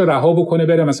حیاتیش رو رها بکنه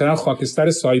بره مثلا خاکستر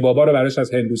سایبابا رو براش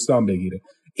از هندوستان بگیره.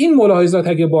 این ملاحظات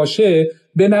اگه باشه،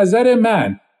 به نظر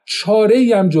من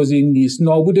چاره‌ای هم جز این نیست،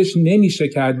 نابودش نمیشه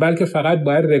کرد، بلکه فقط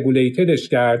باید رگولیتدش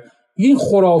کرد. این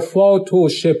خرافات و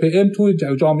شپم تو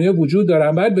جامعه وجود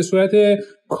دارن، باید به صورت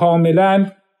کاملا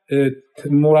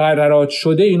مقررات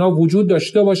شده اینا وجود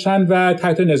داشته باشن و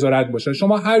تحت نظارت باشن.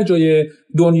 شما هر جای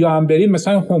دنیا هم برید،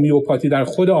 مثلا هومیوپاتی در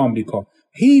خود آمریکا،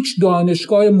 هیچ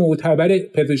دانشگاه معتبر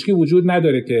پزشکی وجود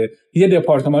نداره که یه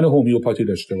دپارتمان هومیوپاتی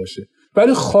داشته باشه.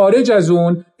 ولی خارج از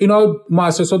اون اینا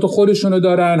مؤسسات خودشونو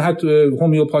دارن، حتی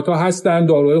هومیوپاتا هستن،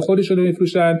 داروهای خودشونو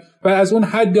میفروشن و از اون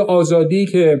حد آزادی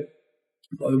که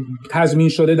تضمین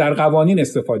شده در قوانین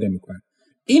استفاده میکنن.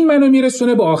 این منو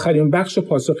میرسونه به آخرین بخش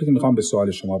پاسخی که میخوام به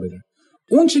سوال شما بدم.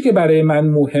 اون چی که برای من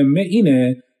مهمه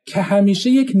اینه که همیشه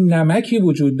یک نمکی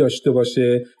وجود داشته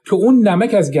باشه که اون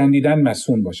نمک از گندیدن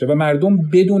مصون باشه و مردم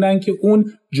بدونن که اون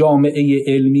جامعه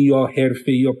علمی یا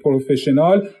حرفه‌ای یا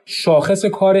پروفشنال شاخص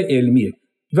کار علمیه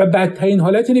و بدترین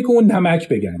حالت اینه که اون نمک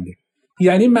بگنده.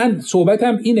 یعنی من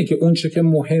صحبتم اینه که اون چی که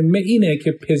مهمه اینه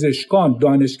که پزشکان،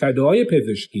 دانشکده‌های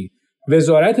پزشکی،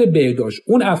 وزارت بهداشت،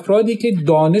 اون افرادی که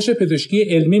دانش پزشکی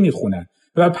علمی میخونن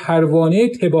و پروانه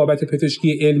طبابت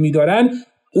پزشکی علمی دارن،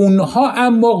 اونها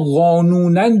اما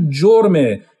قانوناً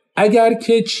جرمه اگر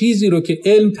که چیزی رو که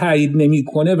علم تایید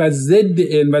نمیکنه و ضد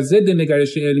علم و ضد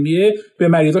نگرش علمیه به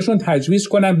مریضاشون تجویز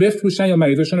کنن، بفروشن یا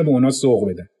مریضاشون رو به اونها سوق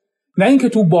بدن. نه اینکه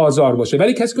تو بازار باشه.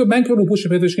 ولی کسی که من که روپوش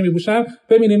پزشکی میپوشم،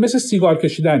 ببینید مثل سیگار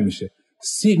کشیدن میشه.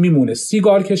 میمونه.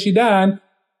 سیگار کشیدن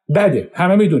بده،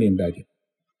 همه میدونیم بده.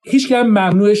 هیچ کی هم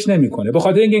ممنوعش نمیکنه. به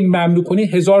خاطر اینکه ممنوع کنی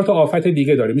هزار تا آفت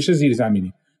دیگه داره، میشه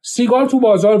زیرزمینی. سیگار تو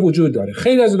بازار وجود داره.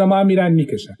 خیلی از آدم‌ها هم میرن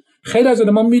میکشن. خیلی از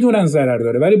آدم‌ها میدونن ضرر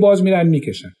داره ولی باز میرن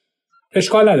میکشن.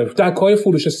 اشکال نداره. دکه‌های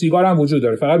فروش سیگار هم وجود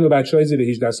داره. فقط به بچه‌های زیر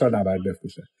 18 سال نباید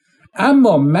بفروشن.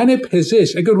 اما من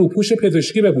پزشک اگه روپوش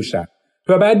پزشکی بپوشم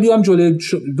و بعد بیام جلوی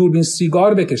دوربین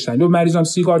سیگار بکشم یا مریضام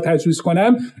سیگار تجویز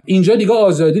کنم، اینجا دیگه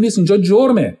آزادی نیست، اینجا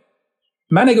جرمه.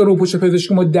 من اگه روپوش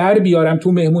پزشکیمو در بیارم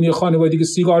تو مهمونی خانوادگی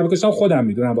سیگار بکشم، خودم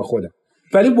میدونم با خودم.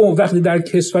 ولی وقتی در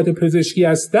کسوت پزشکی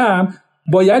هستم،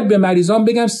 باید به مریضان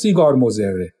بگم سیگار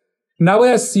مضره.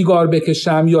 نباید سیگار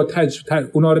بکشم یا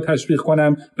اونا رو تشویق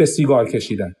کنم به سیگار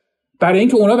کشیدن. برای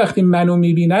اینکه اونا وقتی منو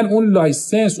میبینن، اون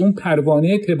لایسنس، اون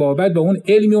پروانه طبابت و اون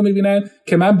علمی رو میبینن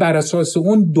که من بر اساس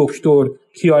اون دکتر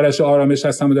کیارش آرامش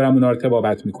هستم و دارم اونا رو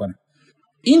طبابت میکنم.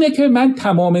 اینه که من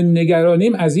تمام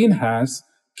نگرانیم از این هست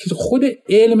که خود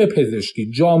علم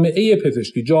پزشکی، جامعه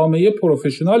پزشکی، جامعه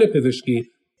پروفشنال پزشکی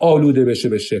آلوده بشه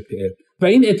به شبه علم. و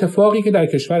این اتفاقی که در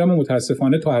کشور ما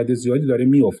متاسفانه تا حد زیادی داره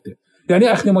میفته. یعنی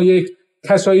وقتی ما یک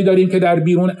کسایی داریم که در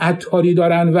بیرون عطاری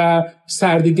دارن و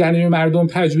سردگرمی مردم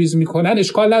تجویز میکنن،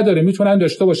 اشکال نداره، میتونن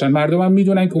داشته باشن. مردم هم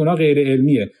میدونن که اونا غیر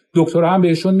علمیه. دکترها هم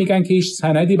بهشون میگن که هیچ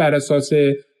سندی بر اساس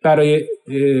برای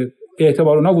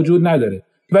اعتبار اونا وجود نداره.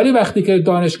 ولی وقتی که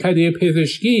دانشکده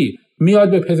پزشکی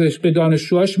میاد به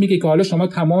دانشجوهاش میگه که حالا شما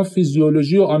تمام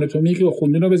فیزیولوژی و آناتومی که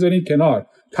خوندین رو بذارین کنار،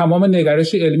 تمام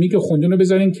نگرش علمی که خوندین رو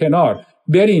بذارین کنار،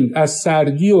 برین از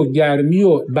سردی و گرمی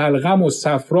و بلغم و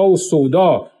صفرا و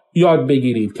سودا یاد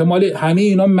بگیرید که مال همه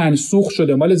اینا منسوخ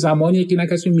شده، مال زمانیه که نه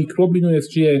کسی میکروب میدونست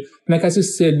چیه، نه کسی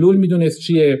سلول میدونست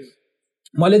چیه،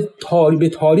 مال به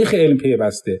تاریخ علم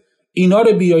پیوسته. اینا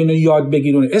رو بیاین و یاد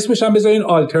بگیرون، اسمش هم بذارین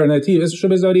آلترناتیو، اسمش رو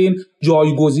بذارین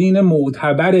جایگزین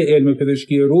معتبر علم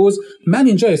پزشکی روز. من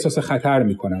اینجا احساس خطر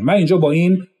میکنم، من اینجا با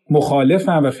این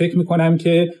مخالفم و فکر میکنم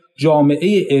که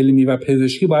جامعه علمی و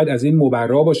پزشکی باید از این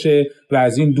مبرا باشه و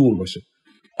از این دور باشه.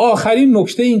 آخرین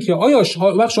نکته این که آیا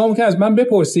وقت شما که از من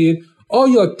بپرسید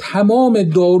آیا تمام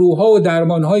داروها و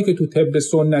درمانهایی که تو طب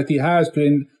سنتی هست، تو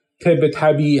این طب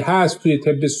طبیعی هست، توی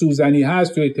طب سوزنی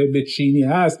هست، توی طب چینی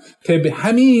هست، طب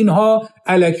همین اینها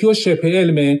الکی و شبه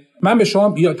علمه؟ من به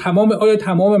شما آیا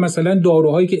تمام مثلا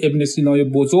داروهایی که ابن سینای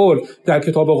بزرگ در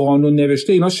کتاب قانون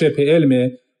نوشته اینا شبه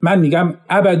علمه؟ من میگم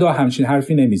ابدا همچین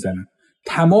حرفی نمیزنم.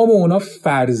 تمام اونا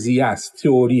فرضیه است،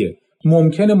 تئوریه،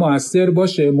 ممکنه مؤثر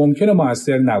باشه، ممکنه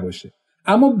مؤثر نباشه.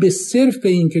 اما به صرف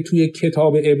این که توی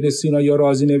کتاب ابن سینا یا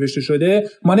رازی نوشته شده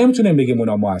ما نمیتونیم بگیم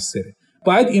اونا مؤثره.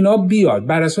 باید اینا بیاد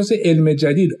بر اساس علم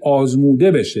جدید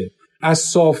آزموده بشه، از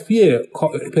صافی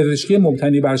پزشکی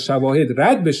مبتنی بر شواهد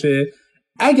رد بشه.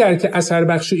 اگر که اثر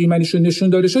بخش و ایمنیشو نشون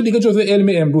داده شد دیگه جزء علم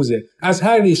امروزه، از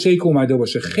هر ریشه‌ای که اومده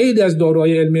باشه. خیلی از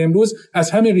داروهای علم امروز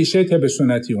از همین ریشه طب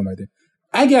سنتی اومده.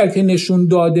 اگر که نشون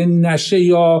داده نشه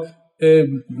یا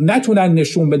نتونن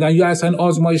نشون بدن یا اصلا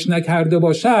آزمایش نکرده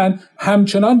باشن،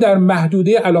 همچنان در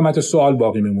محدوده علامت سوال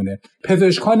باقی میمونه.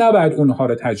 پزشک‌ها نباید اونها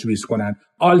رو تجویز کنن،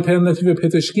 آلترناتیو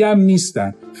پزشکی هم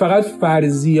نیستن، فقط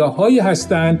فرضیه‌هایی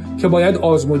هستن که باید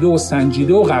آزموده و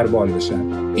سنجیده و غربال بشن.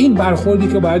 این برخوردی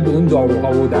که باید به اون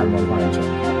داروها و درمان‌ها انجام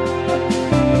بدن.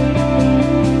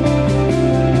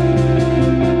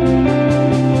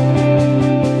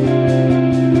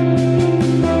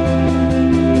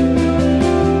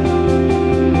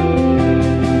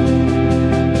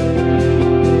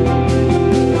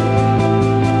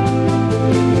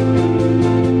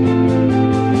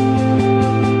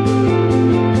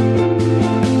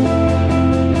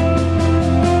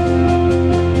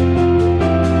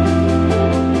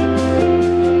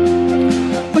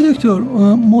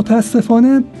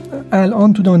 متاسفانه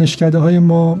الان تو دانشکده‌های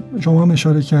ما، شما هم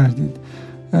اشاره کردید،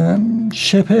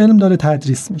 شبه علم داره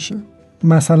تدریس میشه.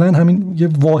 مثلا همین یه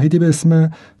واحدی به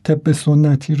اسم طب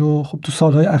سنتی رو خب تو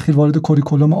سالهای اخیر وارد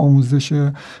کوریکولوم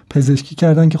آموزش پزشکی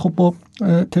کردن که خب با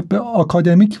طب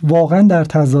آکادمیک واقعا در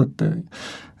تضاده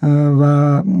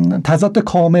و تضاد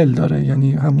کامل داره.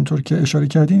 یعنی همونطور که اشاره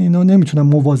کردین اینا نمیتونن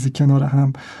موازی کنار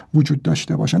هم وجود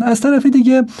داشته باشن. از طرف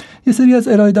دیگه یه سری از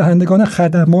ارائه دهندگان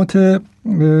خدمات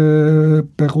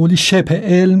به قولی شبه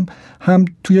علم هم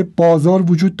توی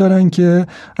بازار وجود دارن که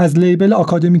از لیبل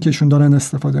آکادمیکشون دارن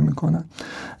استفاده میکنن.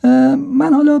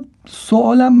 من حالا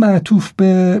سوالم معطوف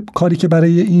به کاری که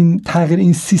برای این تغییر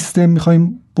این سیستم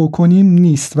میخوایم بکنیم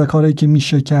نیست و کاری که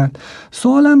میشه کرد.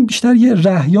 سوالم بیشتر یه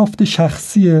رهیافت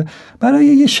شخصیه برای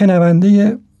یه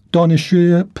شنونده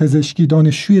دانشجوی پزشکی،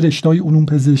 دانشجوی رشته‌های علوم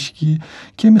پزشکی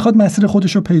که میخواد مسیر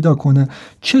خودش رو پیدا کنه.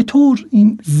 چطور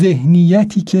این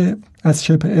ذهنیتی که از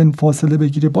شبه علم فاصله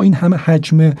بگیره، با این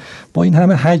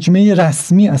همه حجمه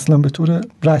رسمی، اصلا به طور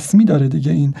رسمی داره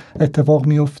دیگه این اتفاق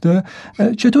میفته،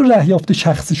 چطور رهیافت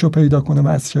شخصیشو پیدا کنه و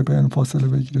از شبه علم فاصله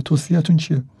بگیره؟ توصیه‌تون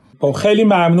چیه؟ خیلی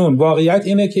ممنون. واقعیت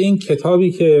اینه که این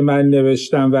کتابی که من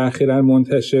نوشتم و اخیراً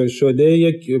منتشر شده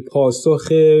یک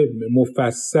پاسخ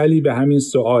مفصلی به همین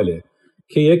سواله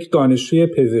که یک دانشجوی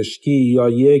پزشکی یا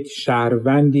یک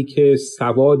شهروندی که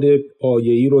سواد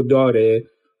پایه‌ای رو داره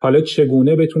حالا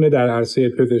چگونه بتونه در عرصه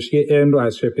پزشکی علم رو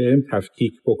از شبه علم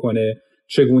تفکیک بکنه،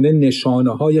 چگونه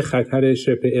نشانه‌های خطر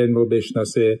شبه علم رو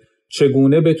بشناسه،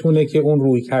 چگونه بتونه که اون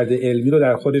رویکرد علمی رو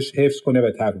در خودش حفظ کنه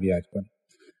و تقویت کنه.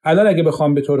 الان اگه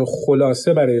بخوام به طور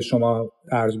خلاصه برای شما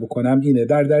عرض بکنم اینه: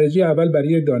 در درجه اول برای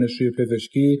یک دانشجوی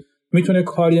پزشکی میتونه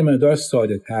کاری مقدار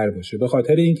ساده تر باشه، به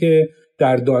خاطر اینکه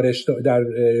در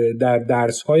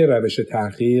درس‌های روش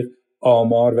تحقیق،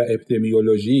 آمار و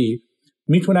اپیدمیولوژی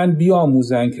میتونن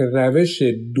بیاموزن که روش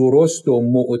درست و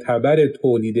معتبر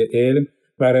تولید علم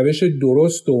و روش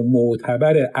درست و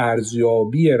معتبر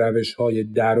ارزیابی روش‌های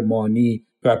درمانی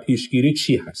و پیشگیری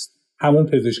چی هست، همون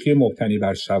پزشکی مبتنی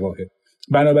بر شواهد.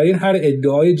 بنابراین هر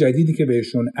ادعای جدیدی که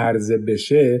بهشون عرضه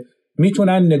بشه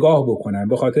میتونن نگاه بکنن،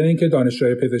 به خاطر اینکه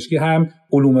دانشجوی پزشکی هم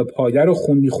علوم پایه رو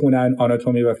میخونن،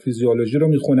 آناتومی و فیزیولوژی رو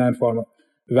میخونن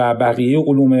و بقیه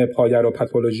علوم پایه رو،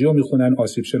 پاتولوژی رو میخونن،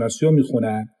 آسیب شناسی رو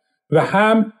میخونن و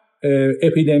هم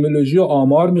اپیدمیولوژی و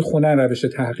آمار میخونن، روش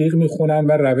تحقیق میخونن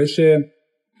و روش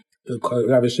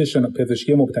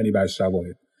پزشکی مبتنی بر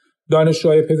شواهد.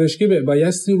 دانشجوهای پزشکی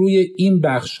بایستی روی این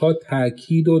بخش‌ها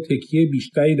تاکید و تکیه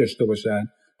بیشتری داشته باشن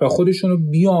و خودشونو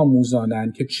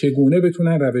بیاموزانن که چگونه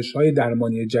بتونن روش‌های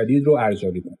درمانی جدید رو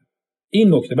ارزیابی کنن.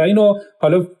 این نکته، و اینو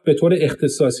حالا به طور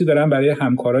اختصاصی دارم برای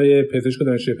همکارای پزشک و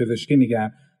دانشجوی پزشکی میگم.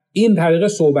 این طریق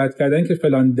صحبت کردن که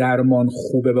فلان درمان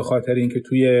خوبه به خاطر اینکه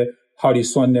توی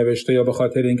هاریسون نوشته یا به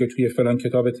خاطر اینکه توی فلان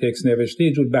کتاب تکس نوشته،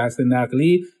 یه جور بحث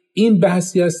نقلی، این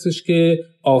بحثی هستش که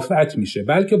آفت میشه.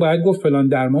 بلکه باید گفت فلان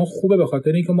درمان خوبه به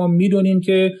خاطر اینکه ما میدونیم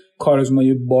که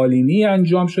کارآزمایی بالینی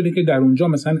انجام شده که در اونجا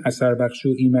مثلا اثر بخشی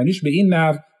و ایمنیش به این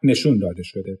نحو نشون داده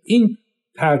شده. این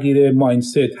تغییر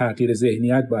مایندست، تغییر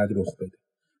ذهنیت باید رخ بده.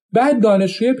 بعد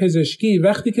دانشجوی پزشکی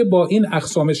وقتی که با این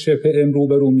اقسام شبه علم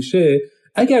روبرو میشه،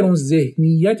 اگر اون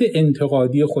ذهنیت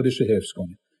انتقادی خودش رو حفظ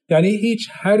کنه، یعنی هیچ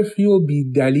حرفی رو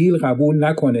بی دلیل قبول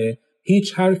نکنه،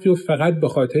 هیچ حرفی رو فقط به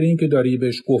خاطر اینکه داره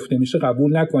بهش گفته میشه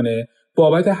قبول نکنه،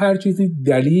 بابت هر چیزی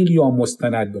دلیل یا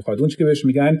مستند بخواد. اون چیزی که بهش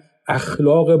میگن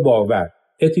اخلاق باور،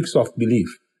 ethics of belief،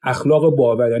 اخلاق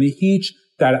باور، یعنی هیچ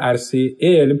در عرصه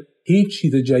علم هیچ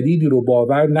چیز جدیدی رو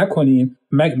باور نکنیم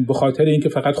به خاطر اینکه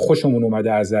فقط خوشمون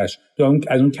اومده ازش یا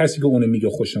از اون کسی که اونو میگه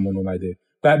خوشمون اومده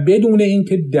و بدون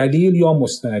اینکه دلیل یا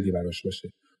مستندی براش باشه.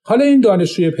 حالا این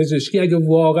دانشجوی پزشکی اگه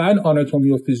واقعا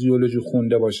آناتومی و فیزیولوژی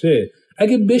خونده باشه،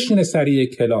 اگه بشینه سر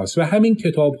یک کلاس و همین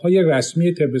کتاب‌های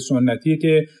رسمی طب سنتی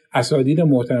که اساتید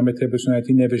محترم طب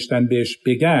سنتی نوشتن بهش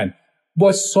بگن،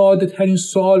 با ساده ترین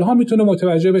سوال‌ها میتونه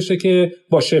متوجه بشه که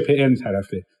با شبه علم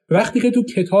طرفه. وقتی که تو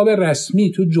کتاب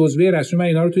رسمی، تو جزوه رسمی، من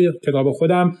اینا رو تو کتاب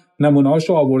خودم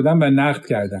نمونه‌هاشو آوردم و نقد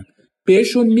کردم،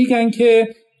 بهشون میگن که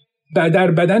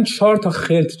در بدن 4 تا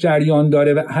خلط جریان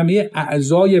داره و همه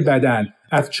اعضای بدن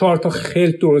از 4 تا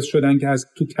خلط درست شدن که از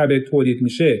تو کبد تولید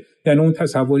میشه، یعنی اون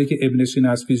تصوری که ابن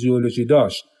سینا از فیزیولوژی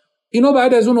داشت. اینا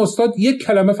بعد از اون استاد یک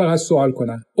کلمه فقط سوال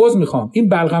کنن: عذر میخوام، این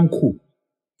بلغم کو؟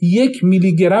 1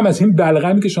 میلی گرم از این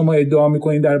بلغمی که شما ادعا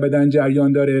میکنین در بدن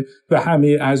جریان داره و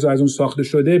همه اعضا از اون ساخته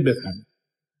شده بفهمید.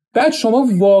 بعد شما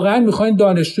واقعا میخواین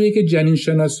دانشجویی که جنین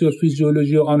شناسی و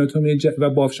فیزیولوژی و آناتومی و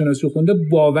بافت شناسی خونده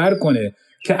باور کنه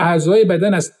که اعضای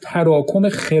بدن از تراکم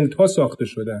خلط‌ها ساخته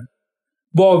شدن؟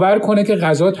 باور کنه که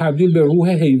غذا تبدیل به روح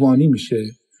حیوانی میشه؟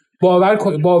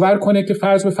 باور کنه که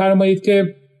فرض بفرمایید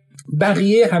که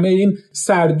بقیه همه این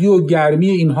سردی و گرمی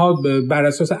اینها بر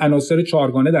اساس عناصر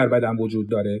چهارگانه در بدن وجود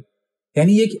داره؟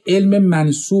 یعنی یک علم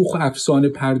منسوخ و افسانه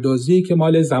پردازی که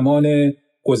مال زمان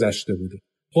گذشته بوده.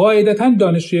 قاعدتاً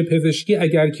دانشجوی پزشکی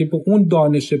اگر که به اون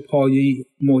دانش پایه‌ای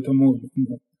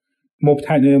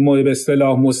به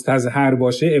اصطلاح مستظهر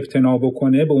باشه، ابتنا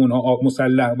بکنه، به اونها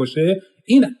مسلح باشه،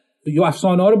 این یا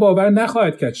افسانه ها رو باور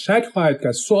نخواهد کرد، شک خواهد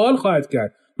کرد، سوال خواهد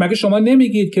کرد. مگه شما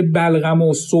نمیگید که بلغم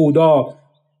و سودا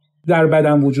در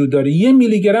بدن وجود داره؟ 1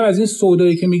 میلی گرم از این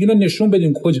سودایی که میگین نشون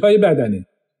بدین کجای بدنه؟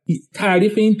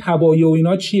 تعریف این تبایع و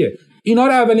اینا چیه؟ اینا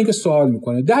رو اولین که سوال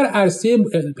میکنه. در عرصه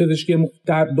پزشکی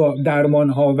درمان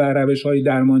ها و روش های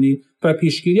درمانی و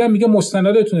پیشگیری هم میگه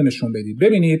مستنداتون نشون بدید.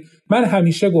 ببینید، من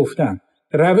همیشه گفتم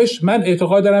من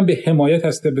اعتقاد دارم به حمایت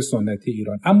از طب سنتی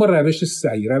ایران، اما روش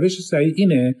صحیح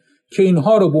اینه که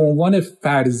اینها رو به عنوان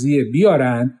فرضیه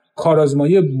بیارن،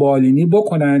 کارآزمایی بالینی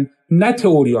بکنن، نه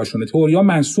تئوریاشونه. تئوریا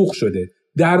منسوخ شده.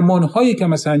 درمان‌هایی که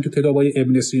مثلا تو کتابای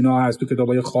ابن سینا هست، تو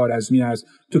کتابای خوارزمی هست،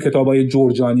 تو کتابای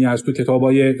جرجانی هست، تو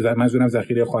کتابای منظورم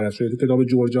ذخیره خوارزمی، تو کتاب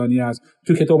جرجانی هست،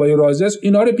 تو کتابای رازی هست،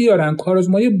 اینا رو بیارن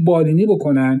کارآزمایی بالینی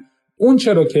بکنن. اون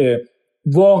چرا که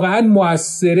واقعا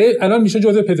موثره الان میشه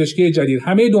جزء پزشکی جدید،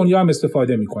 همه دنیا هم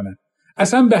استفاده میکنن.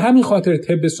 اصلا به همین خاطر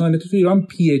طب سنتی تو ایران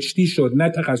PhD شد، نه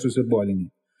تخصص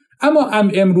بالینی. اما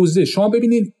امروزه شما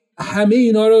ببینید همه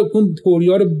اینا رو، اون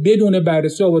تئوریا رو بدون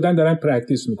بررسی آوردن دارن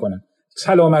پرکتیس میکنن.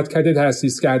 سلامت کده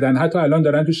تأسیس کردن، حتی الان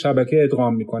دارن تو شبکه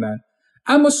ادغام میکنن.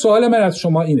 اما سوال من از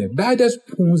شما اینه، بعد از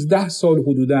 15 سال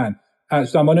حدوداً، از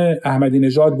زمان احمدی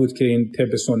نژاد بود که این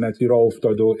طب سنتی راه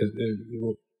افتاد و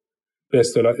به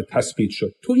اصطلاح تثبیت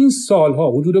شد. تو این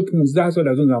سالها حدود 15 سال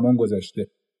از اون زمان گذشته،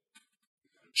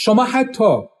 شما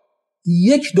حتی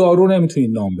یک دارو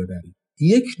نمیتونید نام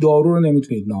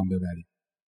ببرید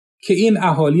که این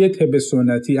اهالی طب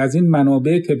سنتی از این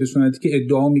منابع طب سنتی که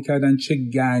ادعا میکردن چه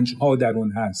گنج‌ها در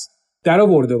اون هست در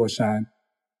آورده باشن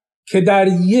که در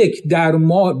یک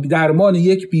درمان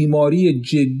یک بیماری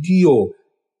جدی و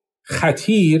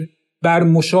خطیر بر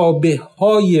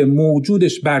مشابه‌های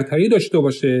موجودش برتری داشته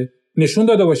باشه، نشون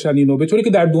داده باشن اینو، به طوری که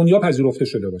در دنیا پذیرفته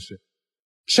شده باشه.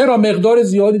 چرا مقدار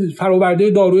زیادی فرآورده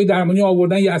داروی درمانی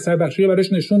آوردن، یه اثر بخشی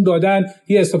براش نشون دادن،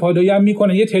 یه استفاده‌ای هم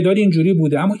میکنن، یه تعدادی اینجوری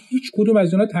بوده، اما هیچ کدوم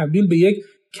از اینا تبدیل به یک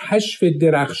کشف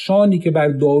درخشانی که بر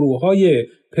داروهای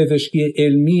پزشکی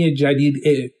علمی جدید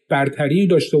برتری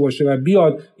داشته باشه و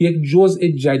بیاد یک جزء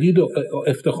جدید و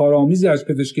افتخارآمیزی از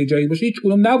پزشکی جدید باشه، هیچ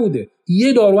کدوم نبوده.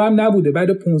 یه دارو هم نبوده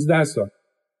بعد 15 سال.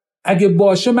 اگه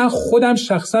باشه من خودم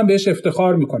شخصا بهش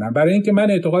افتخار میکنم، برای اینکه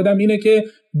من اعتقادم اینه که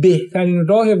بهترین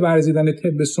راه ورزیدن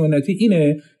طب سنتی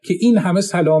اینه که این همه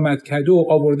سلامت کده و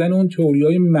آوردن اون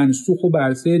تئوریای منسوخ و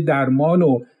برسه درمان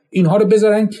و اینها رو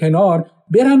بذارن کنار،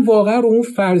 برن واقعا رو اون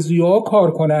فرضیه‌ها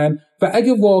کار کنن و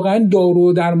اگه واقعا دارو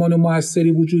و درمان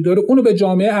موثری وجود داره اونو به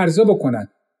جامعه عرضه بکنن.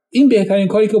 این بهترین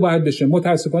کاری که باید بشه.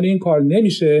 متاسفانه این کار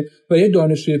نمیشه و یه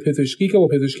دانشجوی پزشکی که با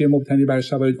پزشکی مبتنی بر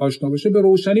شواهد آشنا باشه به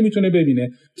روشنی میتونه ببینه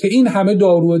که این همه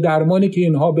دارو و درمانی که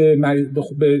اینها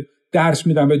به درس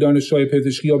میدن به دانشجوهای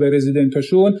پزشکی یا به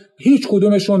رزیدنتاشون، هیچ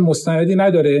کدومشون مستندی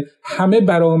نداره. همه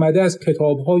برآمده از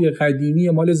کتاب‌های قدیمی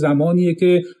مال زمانیه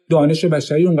که دانش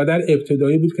بشری اونقدر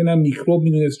ابتدایی بود که نه میکروب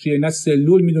میدونست چیه، نه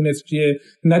سلول میدونست چیه،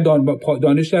 نه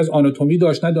دانشی از آناتومی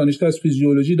داشت، نه دانشی از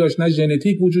فیزیولوژی داشت، نه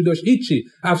ژنتیک وجود داشت، هیچی.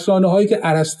 افسانه‌هایی که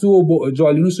ارسطو و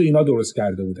جالینوس و اینا درست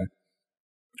کرده بودن.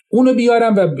 اونو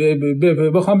بیارم و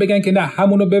بخوام بگن که نه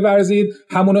همونو بورزید،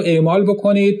 همونو اعمال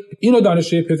بکنید. اینو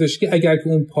دانشجوی پزشکی اگر که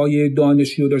اون پایه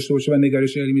دانشی رو داشته باشه و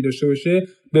نگرش علمی داشته باشه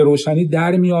به روشنی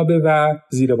در میابه و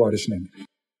زیر بارش نمیره.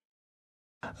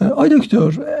 آی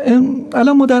دکتر،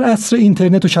 الان ما در عصر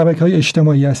اینترنت و شبکه‌های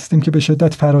اجتماعی هستیم که به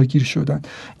شدت فراگیر شدن.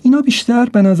 اینا بیشتر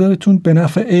به نظرتون به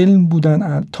نفع علم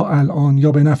بودن تا الان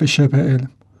یا به نفع شبه علم؟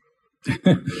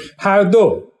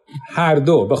 هر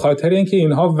دو، به خاطر اینکه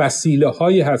اینها وسیله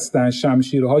هایی هستن،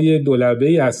 شمشیرهای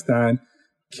دولبه‌ای هستن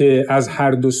که از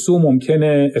هر دو سو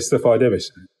ممکنه استفاده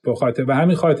بشن. به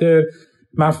همین خاطر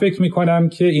من فکر میکنم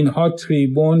که اینها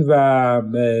تریبون و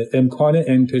امکان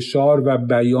انتشار و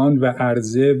بیان و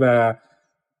عرضه و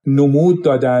نمود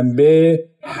دادن به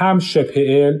هم شبه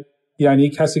علم، یعنی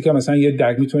کسی که مثلا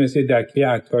میتونست یه دکه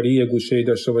عطاری یه گوشه‌ای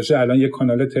داشته باشه، الان یه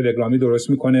کانال تلگرامی درست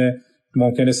میکنه،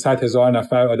 ممکنه 100,000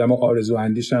 نفر آدم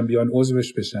آرزواندیش هم بیان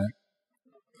عضوش بشن.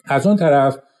 از اون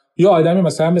طرف یا آدمی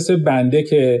مثل بنده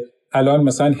که الان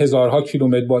مثلا هزارها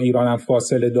کیلومتر با ایرانم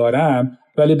فاصله دارم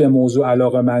ولی به موضوع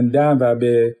علاقه‌مندم و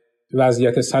به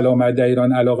وضعیت سلامت در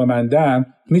ایران علاقه‌مندم،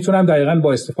 میتونم دقیقاً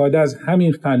با استفاده از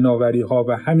همین فناوری‌ها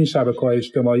و همین شبکه‌های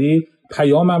اجتماعی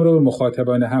پیامم رو به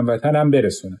مخاطبان هموطنم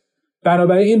برسونم.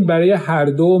 بنابراین برای هر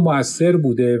دو مؤثر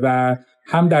بوده و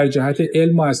هم در جهت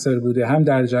علم مؤثر بوده، هم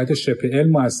در جهت شبه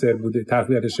علم مؤثر بوده،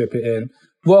 تقویت شبه علم.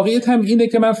 واقعیت هم اینه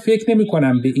که من فکر نمی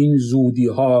کنم به این زودی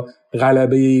ها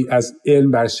غلبه از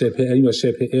علم بر شبه علم یا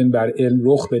شبه علم بر علم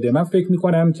رخ بده. من فکر می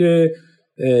کنم که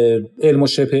علم و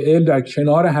شبه علم در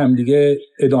کنار همدیگه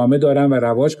ادامه دارن و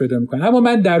رواج پیدا میکنن. اما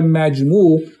من در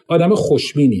مجموع آدم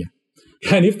خوشبینیم،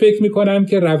 یعنی فکر می کنم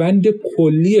که روند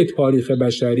کلی تاریخ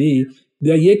بشری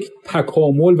در یک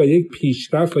تکامل و یک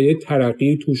پیشرفت و یک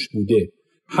ترقی توش بوده.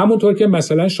 همونطور که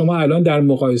مثلا شما الان در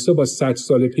مقایسه با 100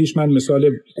 سال پیش، من مثال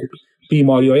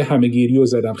بیماری‌های همه‌گیری رو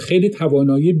زدم، خیلی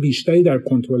توانایی بیشتری در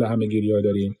کنترل همه‌گیری‌ها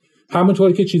داریم.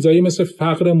 همونطور که چیزایی مثل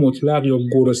فقر مطلق یا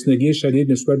گرسنگی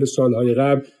شدید نسبت به سالهای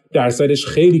قبل درصدش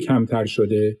خیلی کمتر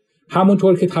شده.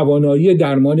 همونطور که توانایی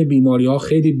درمان بیماری‌ها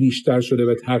خیلی بیشتر شده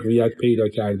و تقویت پیدا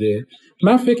کرده.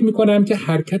 من فکر می‌کنم که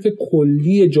حرکت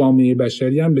کلی جامعه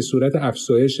بشری هم به صورت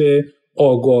افزایش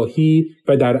آگاهی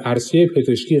و در عرصه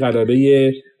پزشکی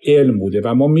غلبه علم بوده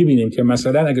و ما می‌بینیم که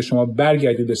مثلا اگه شما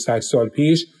برگردید 100 سال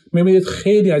پیش می‌بینید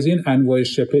خیلی از این انواع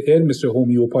شبه علم مثل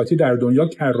هومیوپاتی در دنیا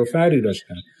کر و فری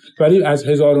داشتن، ولی از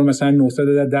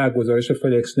 1910 گزارش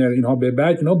فلکسنر اینها به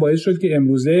بعد اینا باعث شد که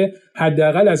امروزه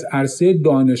حداقل از عرصه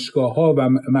دانشگاه‌ها و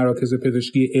مراکز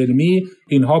پزشکی علمی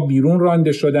اینها بیرون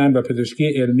رانده شدن و پزشکی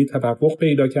علمی تفوق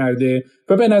پیدا کرده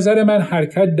و به نظر من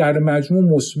حرکت در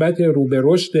مجموع مثبت رو به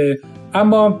رشد.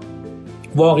 اما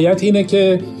واقعیت اینه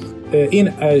که این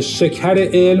شکر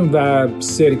علم و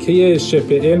سرکه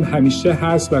شبه علم همیشه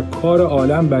هست و کار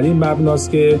عالم بر این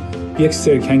مبناست که یک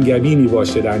سرکنگبینی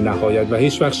باشه در نهایت و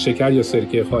هیچ وقت شکر یا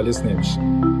سرکه خالص نمیشه.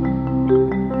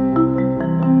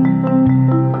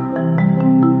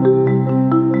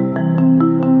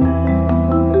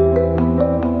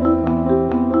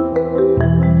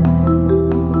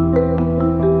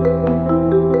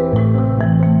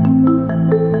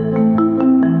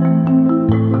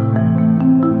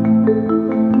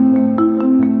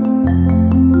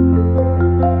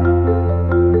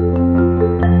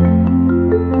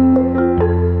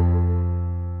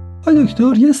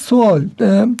 دکتر، یه سوال،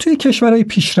 توی کشورهای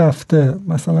پیشرفته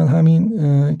مثلا همین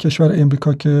کشور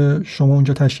امریکا که شما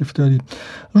اونجا تشریف دارید،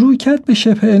 رویکرد به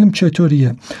شبه علم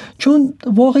چطوریه؟ چون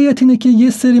واقعیت اینه که یه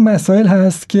سری مسائل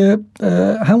هست که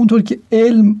همونطور که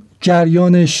علم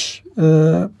جریانش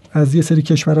از یه سری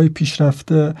کشورهای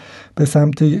پیشرفته به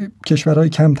سمت کشورهای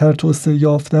کمتر توسعه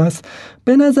یافته است،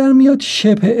 به نظر میاد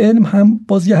شبه علم هم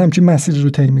باز یه همچین مسیری رو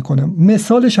طی میکنه.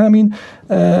 مثالش همین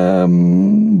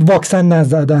واکسن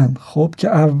نزدن، خب که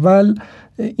اول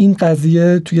این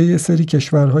قضیه توی یه سری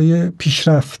کشورهای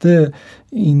پیشرفته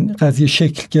این قضیه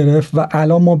شکل گرفت و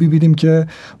الان ما ببینیم که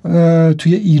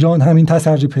توی ایران همین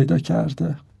تسری پیدا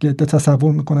کرده. گده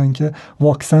تصور میکنن که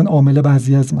واکسن عامل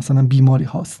بعضی از مثلا بیماری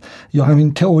هاست، یا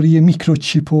همین تئوری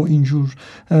میکروچیپ و اینجور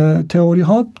تئوری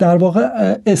ها در واقع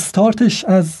استارتش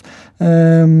از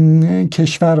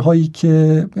کشورهایی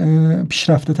که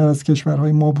پیشرفته تر از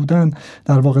کشورهای ما بودن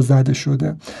در واقع زده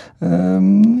شده.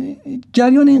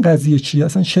 جریان این قضیه چیه؟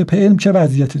 اصلا شبه علم چه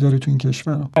وضعیتی داره تو این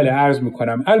کشورها؟ بله عرض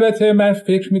میکنم. البته من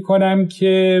فکر میکنم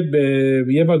که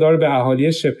یه مقدار به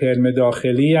اهالی شبه علم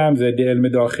داخلی هم ضد علم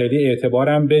داخلی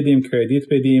اعتبارم بدیم، کردیت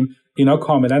بدیم. اینا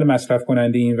کاملا مصرف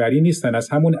کننده اینوری نیستن. از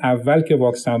همون اول که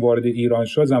واکسن وارد ایران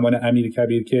شد، زمان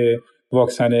امیرکبیر که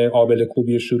واکسن آبله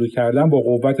کوبی شروع کردن، با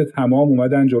قوت تمام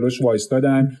اومدن جلوش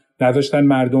وایستادن، نذاشتن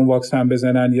مردم واکسن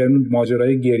بزنن. یه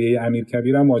ماجرای گریه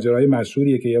امیرکبیر هم ماجرای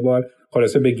مشهوریه که یه بار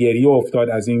خلاصه به گریه افتاد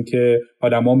از این که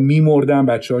آدما میمردن،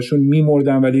 بچه‌هاشون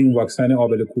میمردن، ولی این واکسن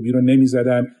آبله کوبی رو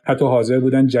نمیزدن. حتی حاضر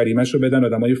بودن جریمه‌شو بدن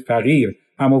آدمای فقیر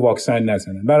اما واکسن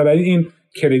نزنن. بنابراین این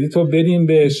کردیت رو بدیم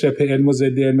به شبه علم و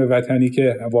ضد علم وطنی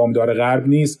که وامدار غرب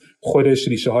نیست، خودش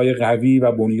ریشه های قوی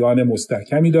و بنیان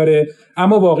مستحکمی داره.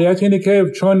 اما واقعیت اینه که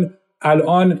چون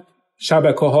الان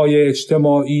شبکه‌های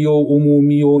اجتماعی و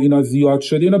عمومی و اینا زیاد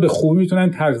شده، اینا به خوبی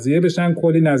میتونن تغذیه بشن،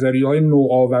 کلی نظریه‌های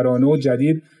نوآورانه و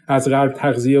جدید از غرب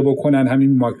تغذیه بکنن.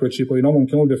 همین مایکروچیپ و اینا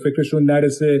ممکنه به فکرشون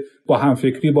نرسه، با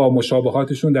همفکری با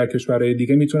مشابهاتشون در کشورهای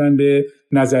دیگه میتونن به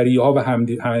نظریه‌ها و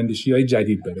هماندیشی‌های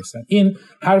جدید برسن. این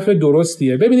حرف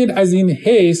درستیه. ببینید از این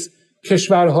حیث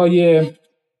کشورهای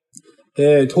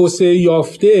توسعه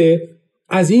یافته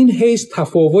از این حیث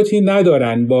تفاوتی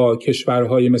ندارن با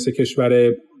کشورهای مثل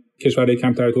کشورهای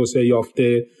کمتر توسعه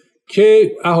یافته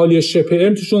که اهالی شبه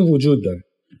علم توشون وجود داره.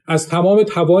 از تمام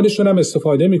توانشون هم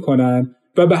استفاده میکنن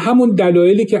و به همون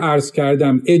دلایلی که عرض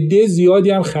کردم عده زیادی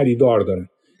هم خریدار دارن.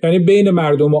 یعنی بین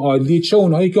مردم عادی، چه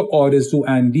اونهایی که آرزو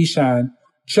اندیشن،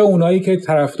 چه اونهایی که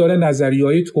طرفدار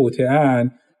نظریه‌های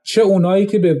توطئه‌اند، چه اونهایی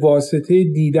که به واسطه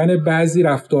دیدن بعضی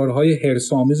رفتارهای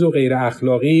حرص‌آمیز و غیر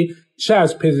اخلاقی، چه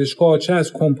از پزشکا چه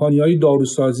از کمپانی‌های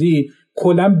داروسازی،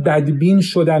 کلاً بدبین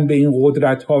شدن به این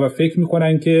قدرت‌ها و فکر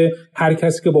می‌کنن که هر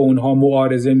کسی که با اونها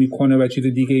معارضه می‌کنه و چیز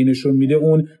دیگه ای نشون میده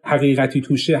اون حقیقتی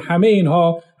توشه. همه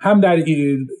اینها هم در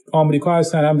آمریکا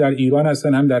هستن، هم در ایران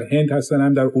هستن، هم در هند هستن،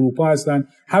 هم در اروپا هستن،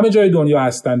 همه جای دنیا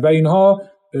هستن و اینها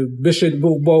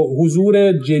با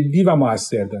حضور جدی و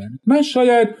مؤثر دارن. من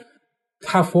شاید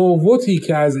تفاوتی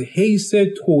که از حیث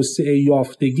توسعه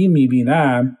یافتگی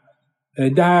می‌بینم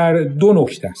در دو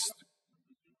نکته است.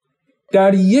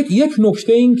 در یک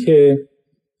نکته این که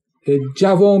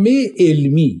جوامع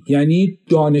علمی، یعنی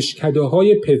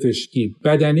دانشکده‌های پزشکی،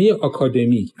 بدنه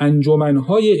آکادمیک،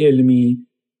 انجمن‌های علمی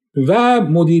و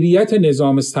مدیریت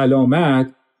نظام سلامت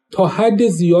تا حد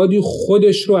زیادی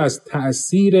خودش رو از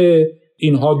تأثیر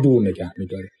اینها دور نگه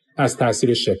می‌داره، از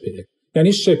تأثیر شبه علم.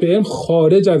 یعنی شبه علم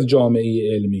خارج از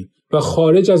جامعه علمی و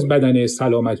خارج از بدنه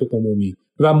سلامت عمومی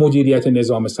و مدیریت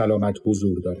نظام سلامت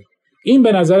حضور داره. این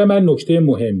به نظر من نکته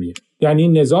مهمیه. یعنی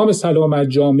نظام سلامت،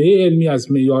 جامعه علمی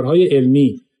از معیارهای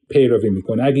علمی پیروی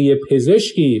میکنه. اگه یه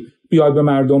پزشکی بیاد به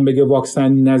مردم بگه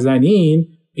واکسن نزنین،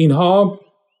 اینها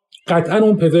قطعا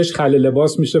اون پزشک خل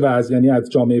لباس میشه و از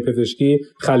جامعه پزشکی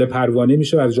خل پروانه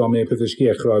میشه و از جامعه پزشکی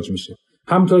اخراج میشه.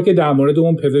 همونطور که در مورد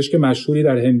اون پزشک مشهوری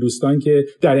در هندوستان که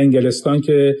در انگلستان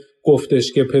که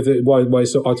گفتش که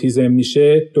باعث آتیزم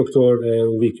میشه، دکتر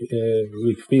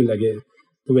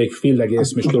ویکفیلد اگه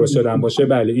اسمش درست یادم باشه،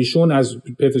 بله، ایشون از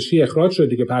پزشکی اخراج شد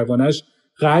دیگه، پروانه‌اش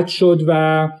قطع شد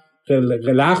و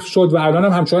لغو شد و الان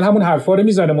هم همچنان همون حرفا رو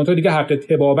میزنه، منتها دیگه حق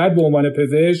طبابت به عنوان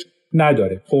پزشک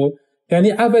نداره. خب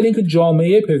یعنی اول اینکه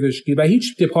جامعه پزشکی و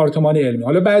هیچ دپارتمان علمی،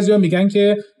 حالا بعضیا میگن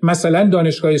که مثلا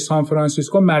دانشگاه سان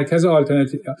فرانسیسکو مرکز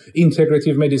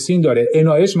اینتگراتیو مدیسین داره،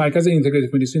 NIH مرکز اینتگراتیو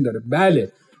مدیسین داره. بله،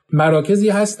 مراکزی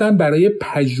هستن برای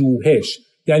پژوهش،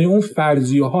 یعنی اون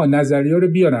فرضیه ها، نظریه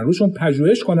رو بیارن روشون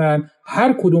پژوهش کنن،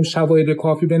 هر کدوم شواهد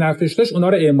کافی به نفعش داشت اونا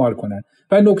رو اعمال کنن.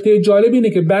 و نکته جالب اینه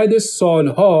که بعد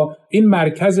سالها این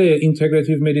مرکز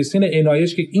اینتگراتیو مدیسین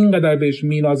NIH که اینقدر بهش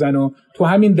مینازن و تو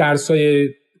همین درسای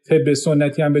طب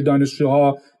سنتی هم به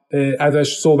دانشجوها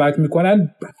ازش صحبت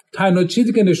میکنن، تنها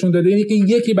چیزی که نشون داده اینه که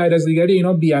یکی بعد از دیگری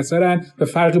اینا بی اثرن و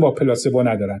فرقی با پلاسبو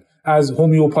ندارن، از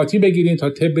هومیوپاتی بگیرین تا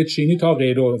طب چینی تا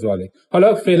غیره و ذالک.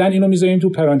 حالا فعلا اینو میذاریم تو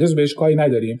پرانتز، بهش کاری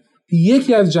نداریم.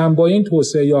 یکی از جنبه‌های این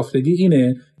توسعه یافتگی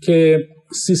اینه که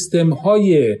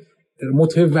سیستم‌های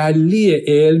متولی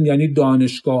علم، یعنی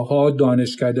دانشگاه‌ها،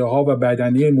 دانشکده‌ها و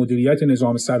بدنه مدیریت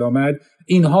نظام سلامت،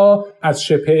 اینها از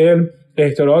شبه علم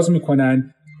احتراز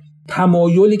میکنن.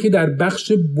 تمایلی که در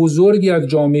بخش بزرگی از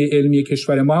جامعه علمی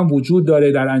کشور ما هم وجود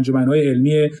داره، در انجمن‌های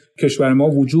علمی کشور ما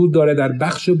وجود داره، در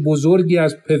بخش بزرگی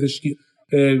از پزشکی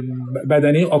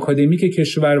بدنه آکادمیک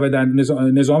کشور و در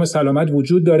نظام سلامت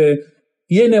وجود داره.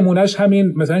 یه نمونهش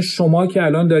همین مثلا شما که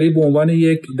الان داری به عنوان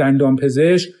یک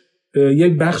دندانپزشک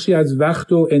یک بخشی از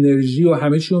وقت و انرژی و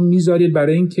همه چی رو میذارید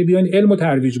برای این که بیان علم رو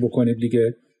ترویج بکنید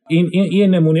دیگه.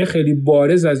 این نمونه خیلی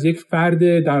بارز از یک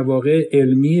فرد در واقع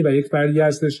علمی و یک فردی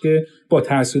هستش که با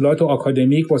تحصیلات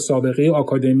آکادمیک، با سابقه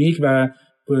آکادمیک و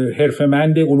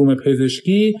حرفه‌مند علوم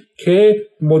پزشکی که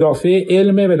مدافع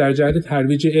علمه و در جهت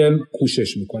ترویج علم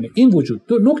کوشش میکنه. این وجود.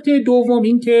 نکته دوم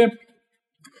این که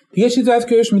یه چیزی هست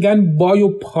که بهش میگن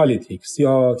بایوپالیتیکس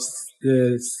یا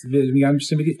میگن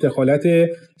دخالت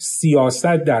سیاست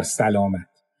در سلامت،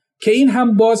 که این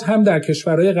هم باز هم در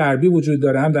کشورهای غربی وجود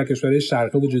داره، هم در کشورهای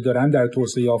شرقی وجود داره، هم در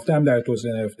توسعه یافته، هم در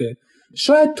توسعه نیافته.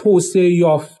 شاید توسعه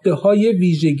یافته های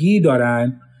ویژگی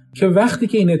دارن که وقتی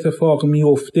که این اتفاق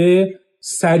میفته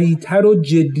سریعتر و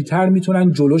جدیتر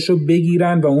میتونن جلوشو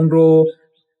بگیرن و اون رو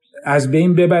از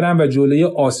بین ببرن و جلوی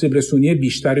آسیب رسونی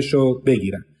بیشترشو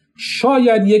بگیرن.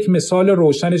 شاید یک مثال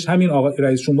روشنش همین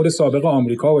رئیس جمهور سابق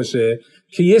آمریکا باشه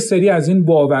که یه سری از این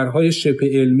باورهای شبه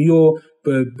علمی و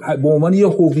به عنوان یه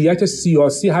هویت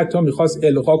سیاسی حتی میخواست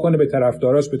القا کنه به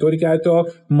طرفداراش، به طوری که حتی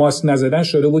ماسک نزدن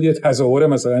شده بود یه تظاهر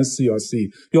مثلا سیاسی،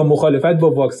 یا مخالفت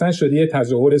با واکسن شده یه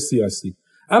تظاهر سیاسی.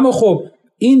 اما خب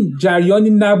این جریانی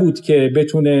نبود که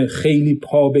بتونه خیلی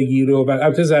پا بگیره و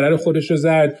البته ضرر خودش رو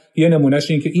زد. یه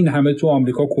نمونهش این که این همه تو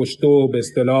آمریکا کشته و به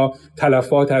اصطلاح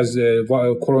تلفات از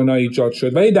کرونا ایجاد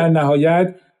شد، ولی در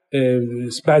نهایت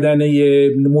بدنه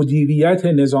مدیریت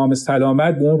نظام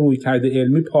سلامت به اون رویکرد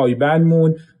علمی پایبند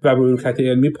موند و رویکرد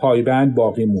علمی پایبند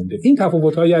باقی مونده. این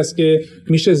تفاوت‌هایی است که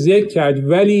میشه ذکر کرد،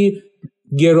 ولی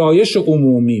گرایش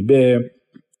عمومی به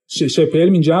شبه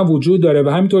علم اینجا هم وجود داره و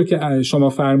همینطور که شما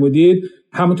فرمودید،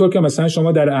 همونطور که مثلا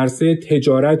شما در عرصه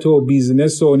تجارت و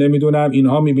بیزنس و نمیدونم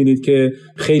اینها میبینید که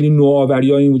خیلی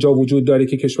نوآوری‌ها اینجا وجود داره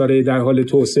که کشورهای در حال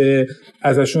توسعه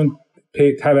ازشون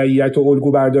تبعیت و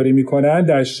الگو برداری میکنن،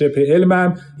 در شبه علم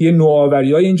هم یه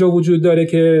نوآوری‌های اینجا وجود داره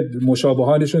که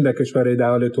مشابهانشون در کشورهای در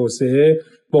حال توسعه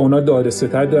با اونا داد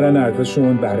ستد دارن،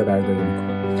 ازشون بهره برداری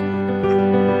میکنن.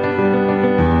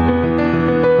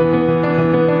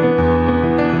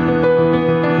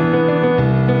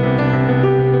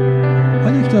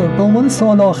 به عنوان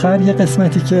سوال آخر، یه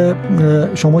قسمتی که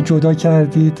شما جدا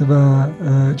کردید و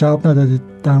جواب ندادید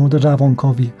در مورد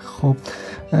روانکاوی. خب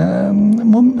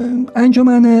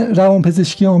انجمن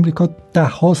روانپزشکی آمریکا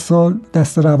 10 سال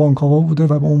دست روانکاوا بوده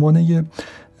و به عنوان یه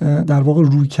در واقع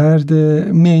رویکرد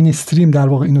مینستریم در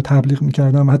واقع اینو تبلیغ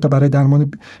می‌کردن، حتی برای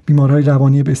درمان بیماری‌های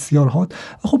روانی بسیار حاد.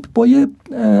 خب با یه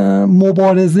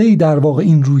مبارزه‌ای در واقع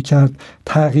این رویکرد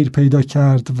تغییر پیدا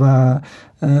کرد و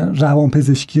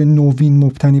روانپزشکی نوین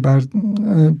مبتنی بر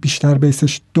بیشتر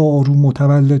بیسش دارو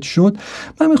متولد شد.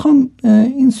 من میخوام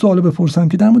این سوالو بپرسم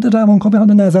که در مورد روانکاوی،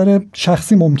 حالا نظر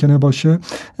شخصی ممکنه باشه،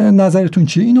 نظرتون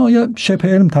چیه؟ اینو آیا شبه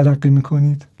علم تلقی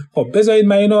میکنید؟ خب بذارید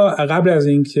من اینو قبل از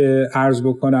اینکه عرض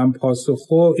بکنم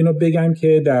پاسخو اینو بگم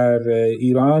که در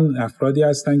ایران افرادی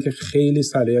هستن که خیلی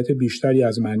صلاحیت بیشتری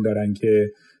از من دارن که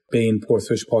به این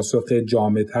پرسش پاسخ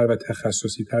جامع‌تر و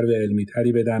تخصصی‌تر و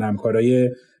علمی‌تری بدن. همکارای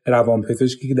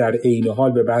روانپزشکی که در عین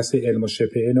حال به بحث علم و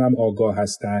شبه علم هم آگاه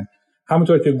هستن.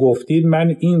 همونطور که گفتید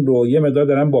من این رو یه مقدار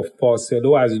دارم با فاصله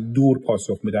و از دور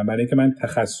پاسخ میدم، برای اینکه من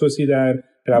تخصصی در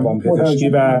روانپزشکی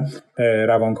و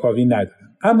روانکاوی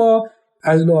ندارم. اما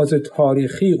از لحاظ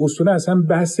تاریخی اصولا اصلا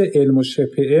بحث علم و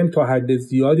شبه علم تا حد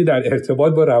زیادی در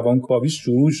ارتباط با روانکاوی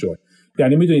شروع شد.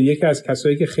 یعنی میدونید یکی از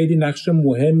کسایی که خیلی نقش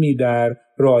مهمی در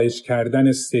رایج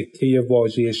کردن سکه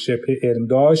واژه شبه علم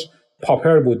داشت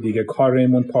پاپر بود دیگه، کار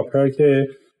ریموند پاپر که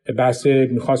بحث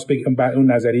میخواست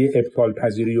اون نظریه ابطال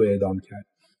پذیری رو اعدام کرد.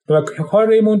 و کار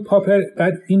ریموند پاپر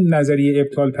بعد این نظریه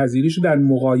ابطال پذیریش رو در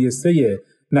مقایسه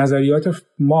نظریات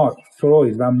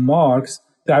فروید و مارکس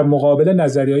در مقابل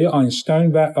نظریه‌های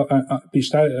آینشتین و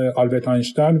بیشتر آلبرت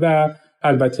آینشتین و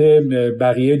البته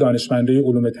بقیه دانشمندای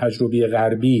علوم تجربی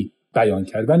غربی بیان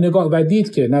کرد و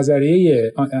دید که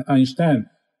نظریه آینشتین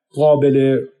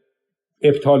قابل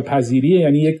ابطال پذیریه،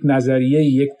 یعنی یک نظریه،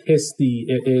 یک تستی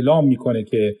اعلام میکنه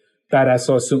که بر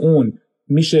اساس اون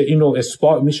میشه اینو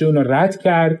رد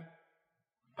کرد.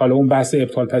 حالا اون بحث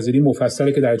ابطال پذیری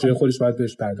مفصله که در جای خودش باید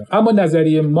بهش پرداخت. اما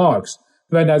نظریه مارکس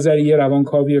و نظریه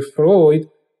روانکاوی فروید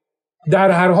در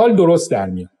هر حال درست در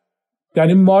میاد.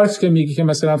 یعنی مارکس که میگه که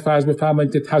مثلا فرض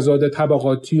بفرمایید تضاد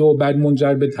طبقاتی و بعد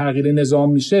منجر به تغییر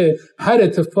نظام میشه، هر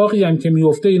اتفاقی هم که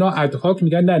میفته اینا ادهاک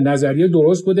میگن نه نظریه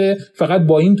درست بوده، فقط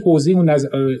با این توضیح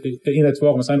این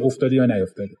اتفاق مثلا افتاده یا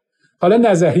نیفتاده. حالا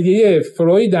نظریه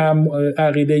فروید هم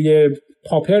عقیده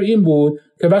پاپر این بود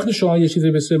که وقتی شما یه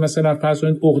چیزی مثلا فرض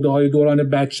کنید عقده‌های دوران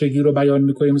بچگی رو بیان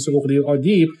میکنید، مثل عقده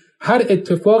آدیپ، هر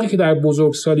اتفاقی که در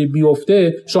بزرگسالی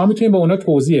بیفته شما میتونید با اونا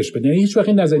توضیحش بدید. یعنی هیچ وقت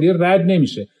این نظریه رد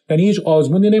نمیشه، یعنی هیچ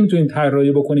آزمونی نمیتونید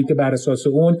طراحی بکنید که بر اساس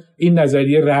اون این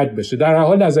نظریه رد بشه. در هر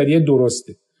حال نظریه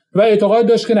درسته و اعتقاد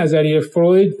داشت که نظریه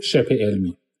فروید شبه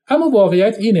علمی. اما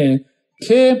واقعیت اینه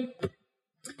که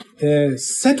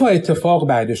 3 تا اتفاق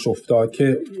بعدش افتاد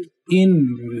که این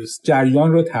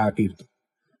جریان رو تغییر داد.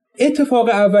 اتفاق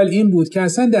اول این بود که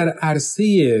اصلا در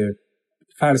عرصه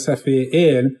فلسفه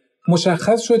علم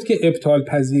مشخص شد که ابطال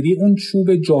پذیری اون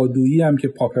چوب جادویی هم که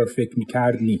پاپر فکر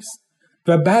میکرد نیست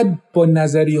و بعد با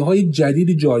نظریه‌های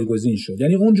جدید جایگزین شد.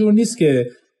 یعنی اونجور نیست که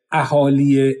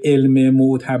اهالی علم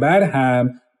معتبر هم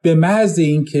به محض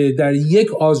این که در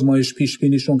یک آزمایش پیش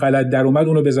بینیشون غلط در اومد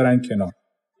اونو بذارن کنار.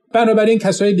 بنابراین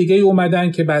کسای دیگه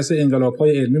اومدن که بحث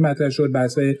انقلاب‌های علمی مطرح شد،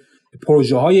 بحث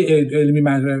پروژه‌های علمی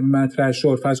مطرح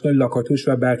شد، فرض کنید لاکاتوش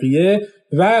و بقیه،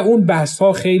 و اون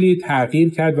بحث‌ها خیلی تغییر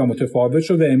کرد و متفاوت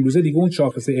شد و امروزه دیگه اون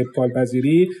شاخص ابطال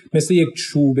پذیری مثل یک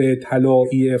چوب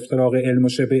طلایی افتراق علم و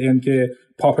شبه علم که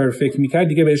پاپر فکر می‌کرد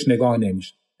دیگه بهش نگاه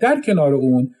نمیشه. در کنار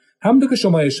اون همونطور که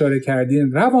شما اشاره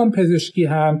کردین روانپزشکی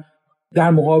هم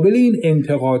در مقابل این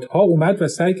انتقادها اومد و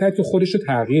سعی کرد که خودش رو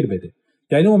تغییر بده.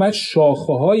 یعنی اومد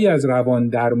شاخه‌هایی از روان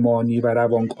درمانی و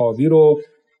روانکاوی رو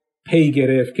پی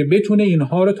گرفت که بتونه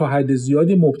اینها رو تا حد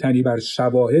زیادی مبتنی بر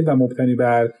شواهد و مبتنی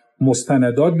بر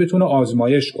مستندات بتونه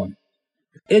آزمایش کنه.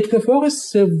 اتفاق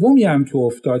سومی هم که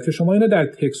افتاد که شما اینو در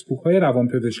تکست بوک های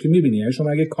روانپزشکی می‌بینید، یعنی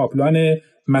شما اگه کاپلان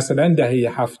مثلا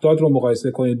دهه 70 رو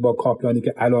مقایسه کنید با کاپلانی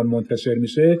که الان منتشر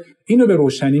میشه، اینو به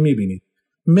روشنی می‌بینید.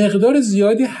 مقدار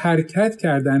زیادی حرکت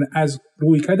کردن از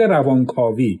رویکرد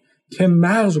روانکاوی که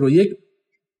مغز رو یک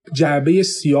جعبه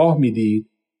سیاه میدید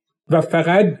و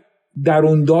فقط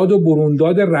درونداد و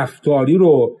برونداد رفتاری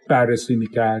رو بررسی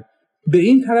میکرد، به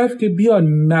این طرف که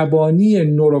بیان مبانی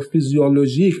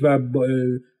نوروفیزیولوژیک و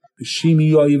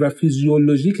شیمیایی و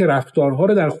فیزیولوژیک رفتارها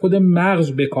رو در خود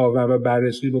مغز بکاون و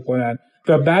بررسی بکنن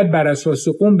و بعد بر اساس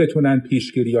اون بتونن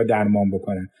پیشگیری یا درمان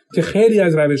بکنن، که خیلی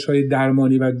از روش‌های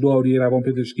درمانی و دارویی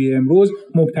روانپزشکی امروز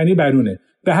مبتنی بر اونه.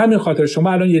 به همین خاطر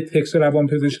شما الان یه تکست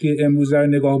روانپزشکی امروز رو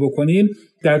نگاه بکنین،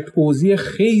 در توضیح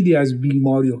خیلی از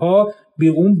بیماری‌ها به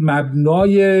اون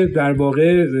مبنای در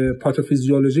واقع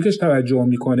پاتوفیزیولوژیکش توجه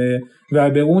میکنه و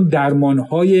به اون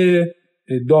درمان‌های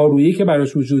دارویی که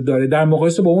براش وجود داره در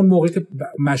مقایسه با اون موقع که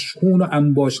مشحون و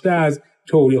انباشته از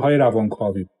تئوری‌های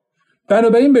روانکاوی.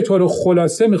 بنابراین به طور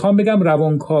خلاصه میخوام بگم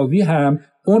روانکاوی هم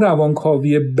اون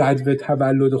روانکاوی بد و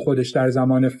تولد خودش در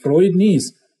زمان فروید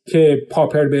نیست که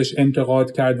پاپر بهش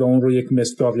انتقاد کرد و اون رو یک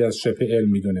مصداقی از شبه علم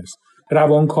میدونست.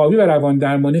 روانکاوی و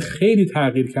رواندرمانی خیلی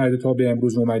تغییر کرده تا به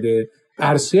امروز اومده.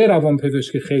 عرصه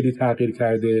روانپزشکی خیلی تغییر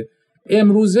کرده.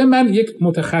 امروزه من یک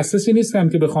متخصصی نیستم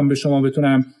که بخوام به شما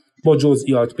بتونم با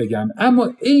جزئیات بگم، اما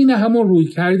عین همون روی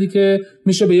کردی که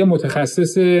میشه به یه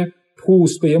متخصص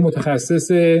پوست، به یه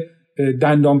متخصص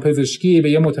دندان پزشکی،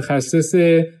 به یه متخصص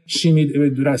شیمی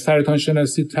سرطان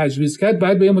شناسی تجویز کرد،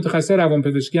 باید به یه متخصص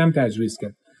روانپزشکی هم تجویز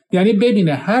کرد. یعنی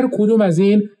ببینه هر کدوم از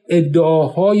این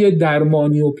ادعاهای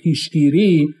درمانی و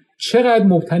پیشگیری چقدر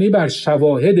مبتنی بر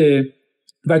شواهده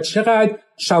و چقدر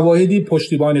شواهدی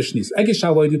پشتیبانش نیست. اگه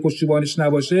شواهدی پشتیبانش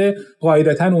نباشه،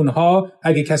 قاعدتاً اونها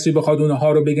اگه کسی بخواد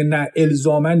اونها رو بگه نه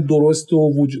الزاماً درست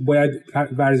و باید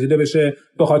ورزیده بشه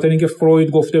به خاطر اینکه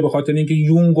فروید گفته، به خاطر اینکه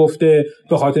یون گفته،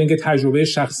 به خاطر اینکه تجربه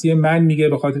شخصی من میگه،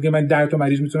 به خاطر اینکه من 10 تا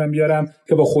مریض میتونم بیارم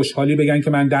که با خوشحالی بگن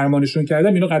که من درمانشون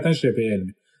کردم، اینو قطعاً شبه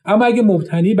علمی. اما اگه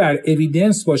مبتنی بر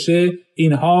اوییدنس باشه،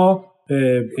 اینها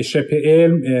شبه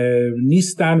علم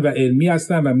نیستن و علمی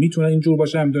هستن و میتونن اینجور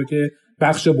باشه، همونطور که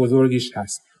بخش بزرگیش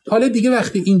هست. حالا دیگه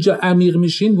وقتی اینجا عمیق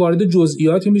میشین وارد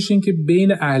جزئیاتی میشین که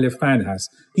بین اهل فن هست.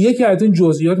 یکی از این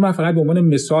جزئیات من فقط به عنوان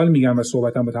مثال میگم و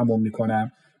صحبتم رو تمام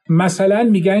میکنم. مثلا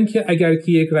میگن که اگر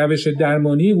که یک روش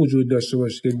درمانی وجود داشته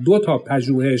باشه که 2 تا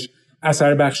پژوهش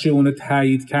اثر بخشی اون رو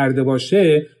تایید کرده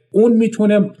باشه، اون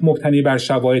میتونه مبتنی بر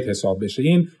شواهد حساب بشه.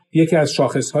 این یکی از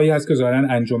شاخص‌هایی هست که ظاهراً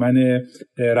انجمن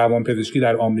روانپزشکی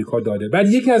در آمریکا داده.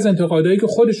 بعد یکی از انتقادایی که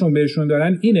خودشون بهشون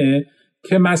دارن اینه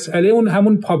که مسئله اون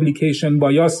همون پابلیکیشن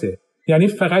بایاسه، یعنی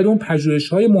فقط اون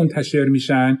پژوهش‌های منتشر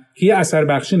میشن که یه اثر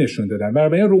بخشی نشون دادن.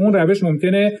 برای رو اون روش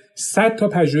ممکنه 100 تا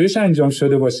پژوهش انجام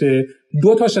شده باشه،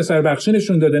 2 تاش اثر بخشی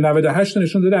نشون داده، 98 تا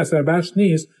نشون داده اثر بخش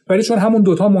نیست، ولی چون همون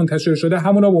 2 تا منتشر شده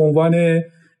همونا به عنوان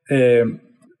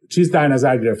چیز در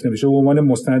نظر گرفته میشه، به عنوان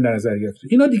مستند در نظر گرفته.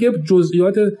 اینا دیگه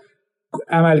جزئیات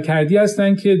عملکردی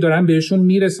هستن که دارن بهشون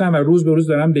میرسن و روز به روز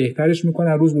دارن بهترش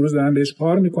میکنن، روز به روز دارن بهش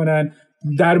کار میکنن.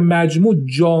 در مجموع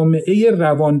جامعه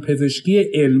روانپزشکی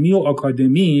علمی و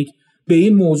آکادمیک به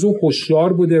این موضوع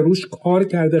هوشیار بوده، روش کار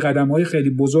کرده، قدم‌های خیلی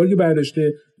بزرگی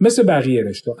برداشته مثل بقیه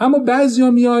رشته. اما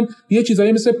بعضیا میان یه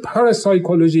چیزایی مثل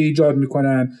پاراسایکولوژی ایجاد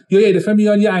میکنن، یا یه دفعه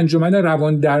میان یه انجمن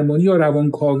روان درمانی یا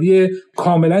روانکاوی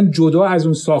کاملا جدا از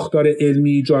اون ساختار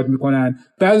علمی ایجاد میکنن.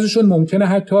 بعضیشون ممکنه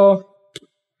حتی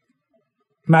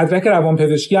مدرک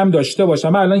روانپزشکی هم داشته باشم.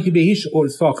 من الان که به هیچ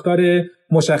ساختار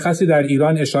مشخصی در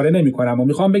ایران اشاره نمی‌کنم و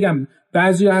میخوام بگم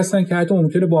بعضیا هستن که حتی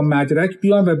ممکنه با مدرک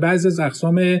بیان و بعضی از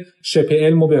اقسام شبه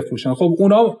علمو بفروشن. خب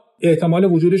اونا احتمال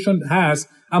وجودشون هست،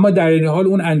 اما در این حال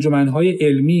اون انجمن‌های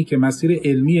علمی که مسیر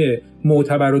علمی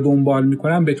معتبر رو دنبال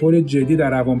می‌کنن به طور جدی در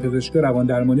روانپزشکی و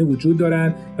رواندرمانی وجود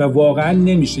دارن و واقعا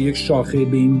نمیشه یک شاخه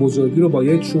به این بزرگی رو با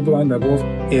یک چوب راند و گفت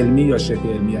علمی یا شبه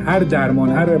علمی. هر درمان،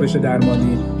 هر روش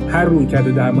درمانی، هر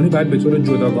رویکرد درمانی باید به طور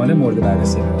جداگانه مورد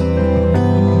بررسی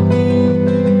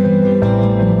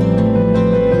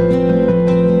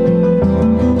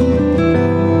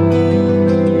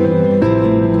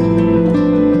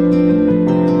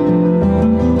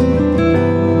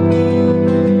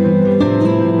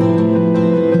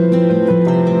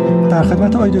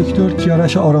قرار آقای دکتر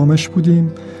کیارش آرامش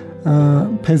بودیم،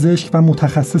 پزشک و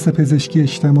متخصص پزشکی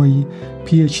اجتماعی،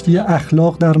 PhD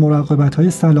اخلاق در مراقبت‌های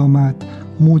سلامت،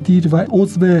 مدیر و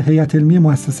عضو هیئت علمی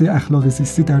مؤسسه اخلاق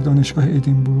زیستی در دانشگاه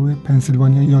ادینبرو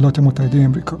پنسیلوانیا ایالات متحده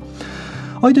آمریکا.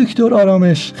 آقای دکتر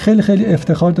آرامش، خیلی خیلی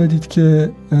افتخار دادید که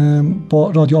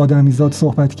با رادیو آدمیزاد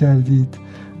صحبت کردید.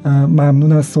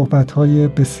 ممنون از صحبت‌های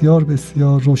بسیار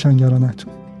بسیار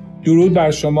روشنگرانتون. درود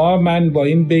بر شما. من با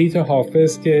این بیت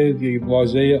حافظ که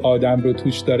واژه آدم رو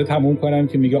توش داره تموم کنم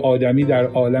که میگه آدمی در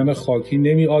عالم خاکی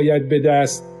نمی آید به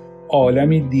دست،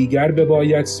 عالمی دیگر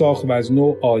بباید ساخت و از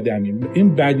نوع آدمی.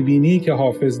 این بدبینی که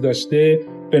حافظ داشته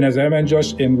به نظر من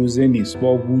جاش امروزه نیست.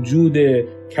 با وجود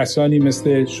کسانی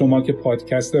مثل شما که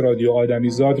پادکست رادیو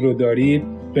آدمیزاد رو دارید،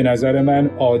 به نظر من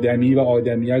آدمی و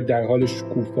آدمیت در حال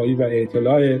شکوفایی و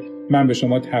اطلاع. من به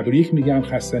شما تبریک میگم،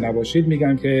 خسته نباشید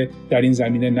میگم که در این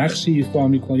زمینه نقشی ایفا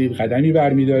میکنید، قدمی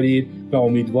برمیدارید و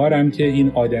امیدوارم که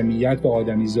این آدمیت و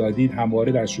آدمیزادی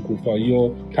همواره در شکوفایی و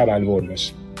تبلور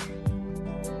باشه.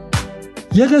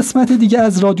 یه قسمت دیگه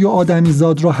از رادیو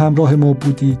آدمیزاد رو همراه ما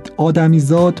بودید.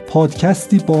 آدمیزاد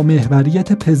پادکستی با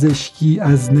محوریت پزشکی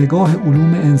از نگاه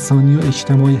علوم انسانی و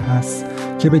اجتماعی هست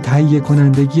که به تهیه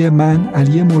کنندگی من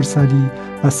علی مرسلی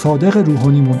و صادق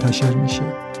روحانی منتشر میشه.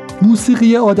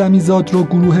 موسیقی آدمیزاد رو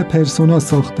گروه پرسونا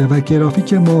ساخته و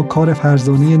گرافیک ما کار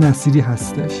فرزانه نصیری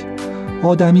هستش.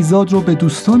 آدمیزاد رو به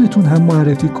دوستانتون هم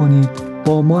معرفی کنید،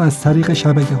 با ما از طریق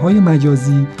شبکه‌های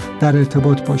مجازی در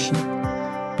ارتباط باشید.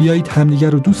 بیایید همدیگر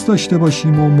رو دوست داشته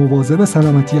باشیم و مواظب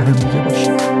سلامتی همدیگه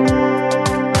باشیم.